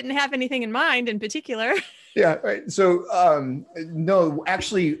swear I didn't have anything in mind in particular. Yeah, right. So no,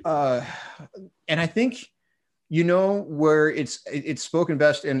 actually, and I think where it's spoken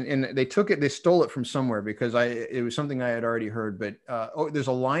best, and they stole it from somewhere, because it was something I had already heard. But there's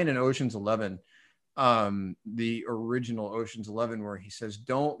a line in Ocean's 11. The original Ocean's 11, where he says,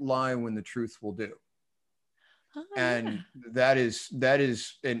 "Don't lie when the truth will do." Oh, and yeah.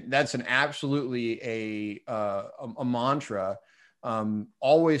 that's an absolutely a mantra.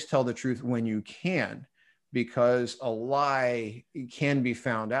 Always tell the truth when you can, because a lie can be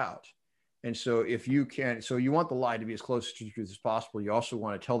found out. And so if you can, so you want the lie to be as close to the truth as possible. You also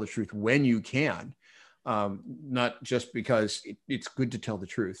want to tell the truth when you can. Not just because it's good to tell the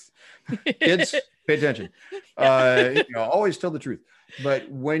truth. Kids, pay attention. Always tell the truth. But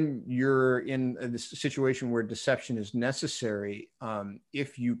when you're in this situation where deception is necessary,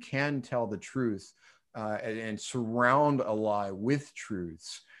 if you can tell the truth and surround a lie with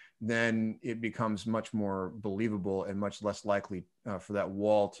truths, then it becomes much more believable and much less likely for that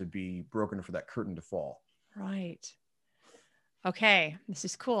wall to be broken, for that curtain to fall. Right. Okay, this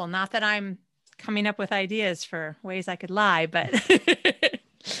is cool. Not that I'm coming up with ideas for ways I could lie, but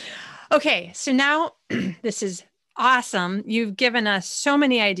okay. So now this is awesome. You've given us so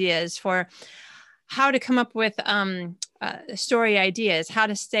many ideas for how to come up with story ideas, how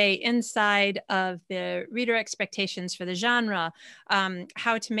to stay inside of the reader expectations for the genre,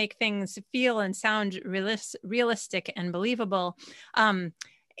 how to make things feel and sound realistic and believable.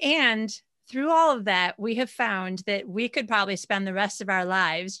 And through all of that, we have found that we could probably spend the rest of our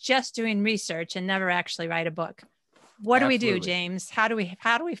lives just doing research and never actually write a book. What do we do, James? How do we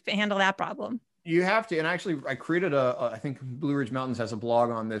handle that problem? You have to. And actually, I created I think Blue Ridge Mountains has a blog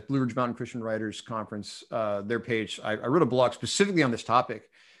on this, Blue Ridge Mountain Christian Writers Conference, their page. I wrote a blog specifically on this topic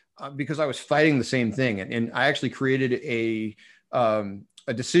because I was fighting the same thing. And I actually created a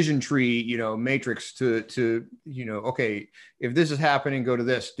decision tree, matrix to, okay, if this is happening, go to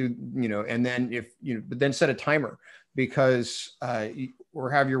this, and then but then set a timer, because,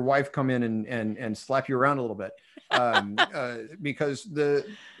 or have your wife come in and slap you around a little bit. Because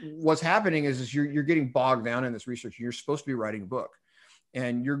what's happening is you're getting bogged down in this research. You're supposed to be writing a book,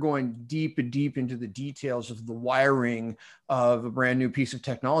 and you're going deep and deep into the details of the wiring of a brand new piece of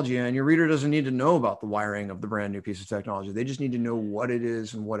technology. And your reader doesn't need to know about the wiring of the brand new piece of technology. They just need to know what it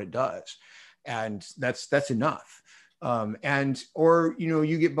is and what it does. And that's enough. Or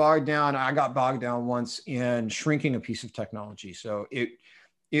you get bogged down. I got bogged down once in shrinking a piece of technology. So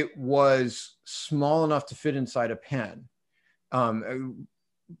it was small enough to fit inside a pen,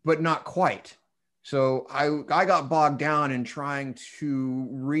 but not quite. So I got bogged down in trying to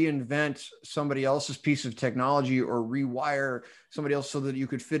reinvent somebody else's piece of technology or rewire somebody else so that you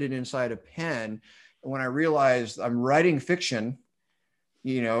could fit it inside a pen. And when I realized I'm writing fiction,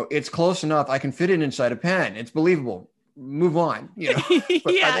 it's close enough. I can fit it inside a pen. It's believable. Move on, But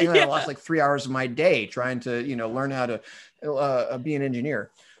I think I lost like 3 hours of my day trying to, learn how to be an engineer.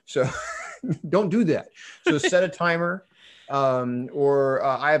 So don't do that. So set a timer. Or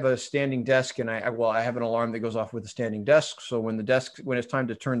I have a standing desk, and I have an alarm that goes off with the standing desk. So when it's time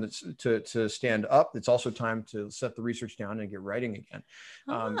to turn to stand up, it's also time to set the research down and get writing again.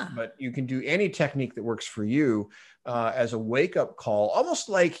 But you can do any technique that works for you as a wake up call, almost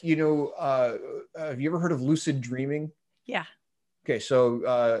like, have you ever heard of lucid dreaming? Yeah. Okay.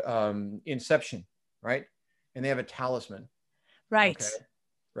 So Inception, right? And they have a talisman. Right. Okay.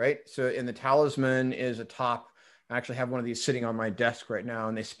 Right. So, and the talisman is a top. I actually have one of these sitting on my desk right now,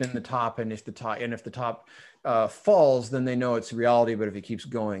 and they spin the top. And if the top falls, then they know it's reality. But if it keeps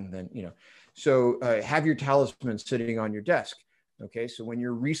going, then, so have your talisman sitting on your desk. Okay. So when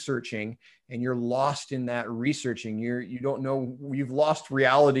you're researching and you're lost in that researching, you don't know, you've lost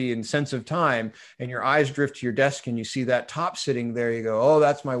reality and sense of time, and your eyes drift to your desk and you see that top sitting there. You go, oh,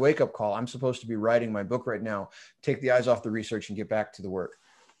 that's my wake up call. I'm supposed to be writing my book right now. Take the eyes off the research and get back to the work.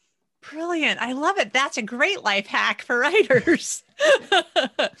 Brilliant. I love it. That's a great life hack for writers.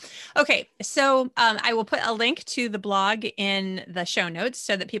 Okay. So I will put a link to the blog in the show notes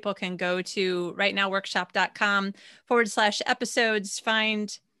so that people can go to writenowworkshop.com/episodes,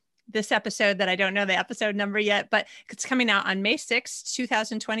 find this episode that I don't know the episode number yet, but it's coming out on May 6th,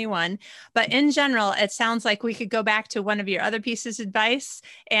 2021. But in general, it sounds like we could go back to one of your other pieces of advice.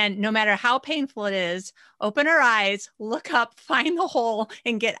 And no matter how painful it is, open our eyes, look up, find the hole,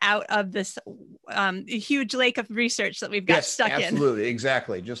 and get out of this huge lake of research that we've got stuck in. Absolutely.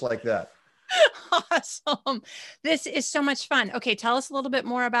 Exactly. Just like that. Awesome. This is so much fun. Okay. Tell us a little bit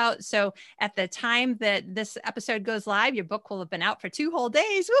more about, so at the time that this episode goes live, your book will have been out for 2 whole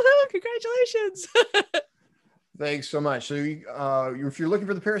days. Woohoo! Congratulations. Thanks so much. So if you're looking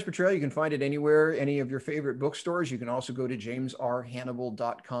for The Paris Betrayal, you can find it anywhere, any of your favorite bookstores. You can also go to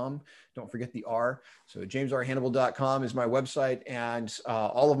jamesrhannibal.com. Don't forget the R. So jamesrhannibal.com is my website, and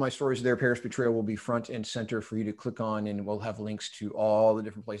all of my stories there, Paris Betrayal, will be front and center for you to click on, and we'll have links to all the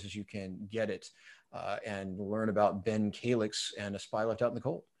different places you can get it and learn about Ben Calix and A Spy Left Out in the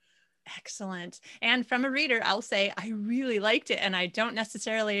Cold. Excellent. And from a reader, I'll say I really liked it. And I don't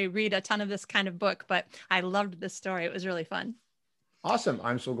necessarily read a ton of this kind of book, but I loved this story. It was really fun. Awesome.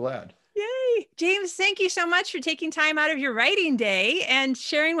 I'm so glad. Yay. James, thank you so much for taking time out of your writing day and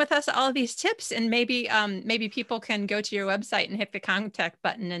sharing with us all of these tips. And maybe people can go to your website and hit the contact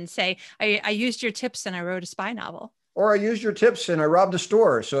button and say, I used your tips and I wrote a spy novel. Or I used your tips and I robbed a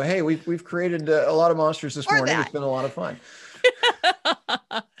store. So, hey, we've created a lot of monsters this morning. It's been a lot of fun.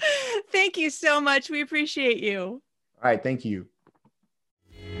 Thank you so much. We appreciate you. All right. Thank you.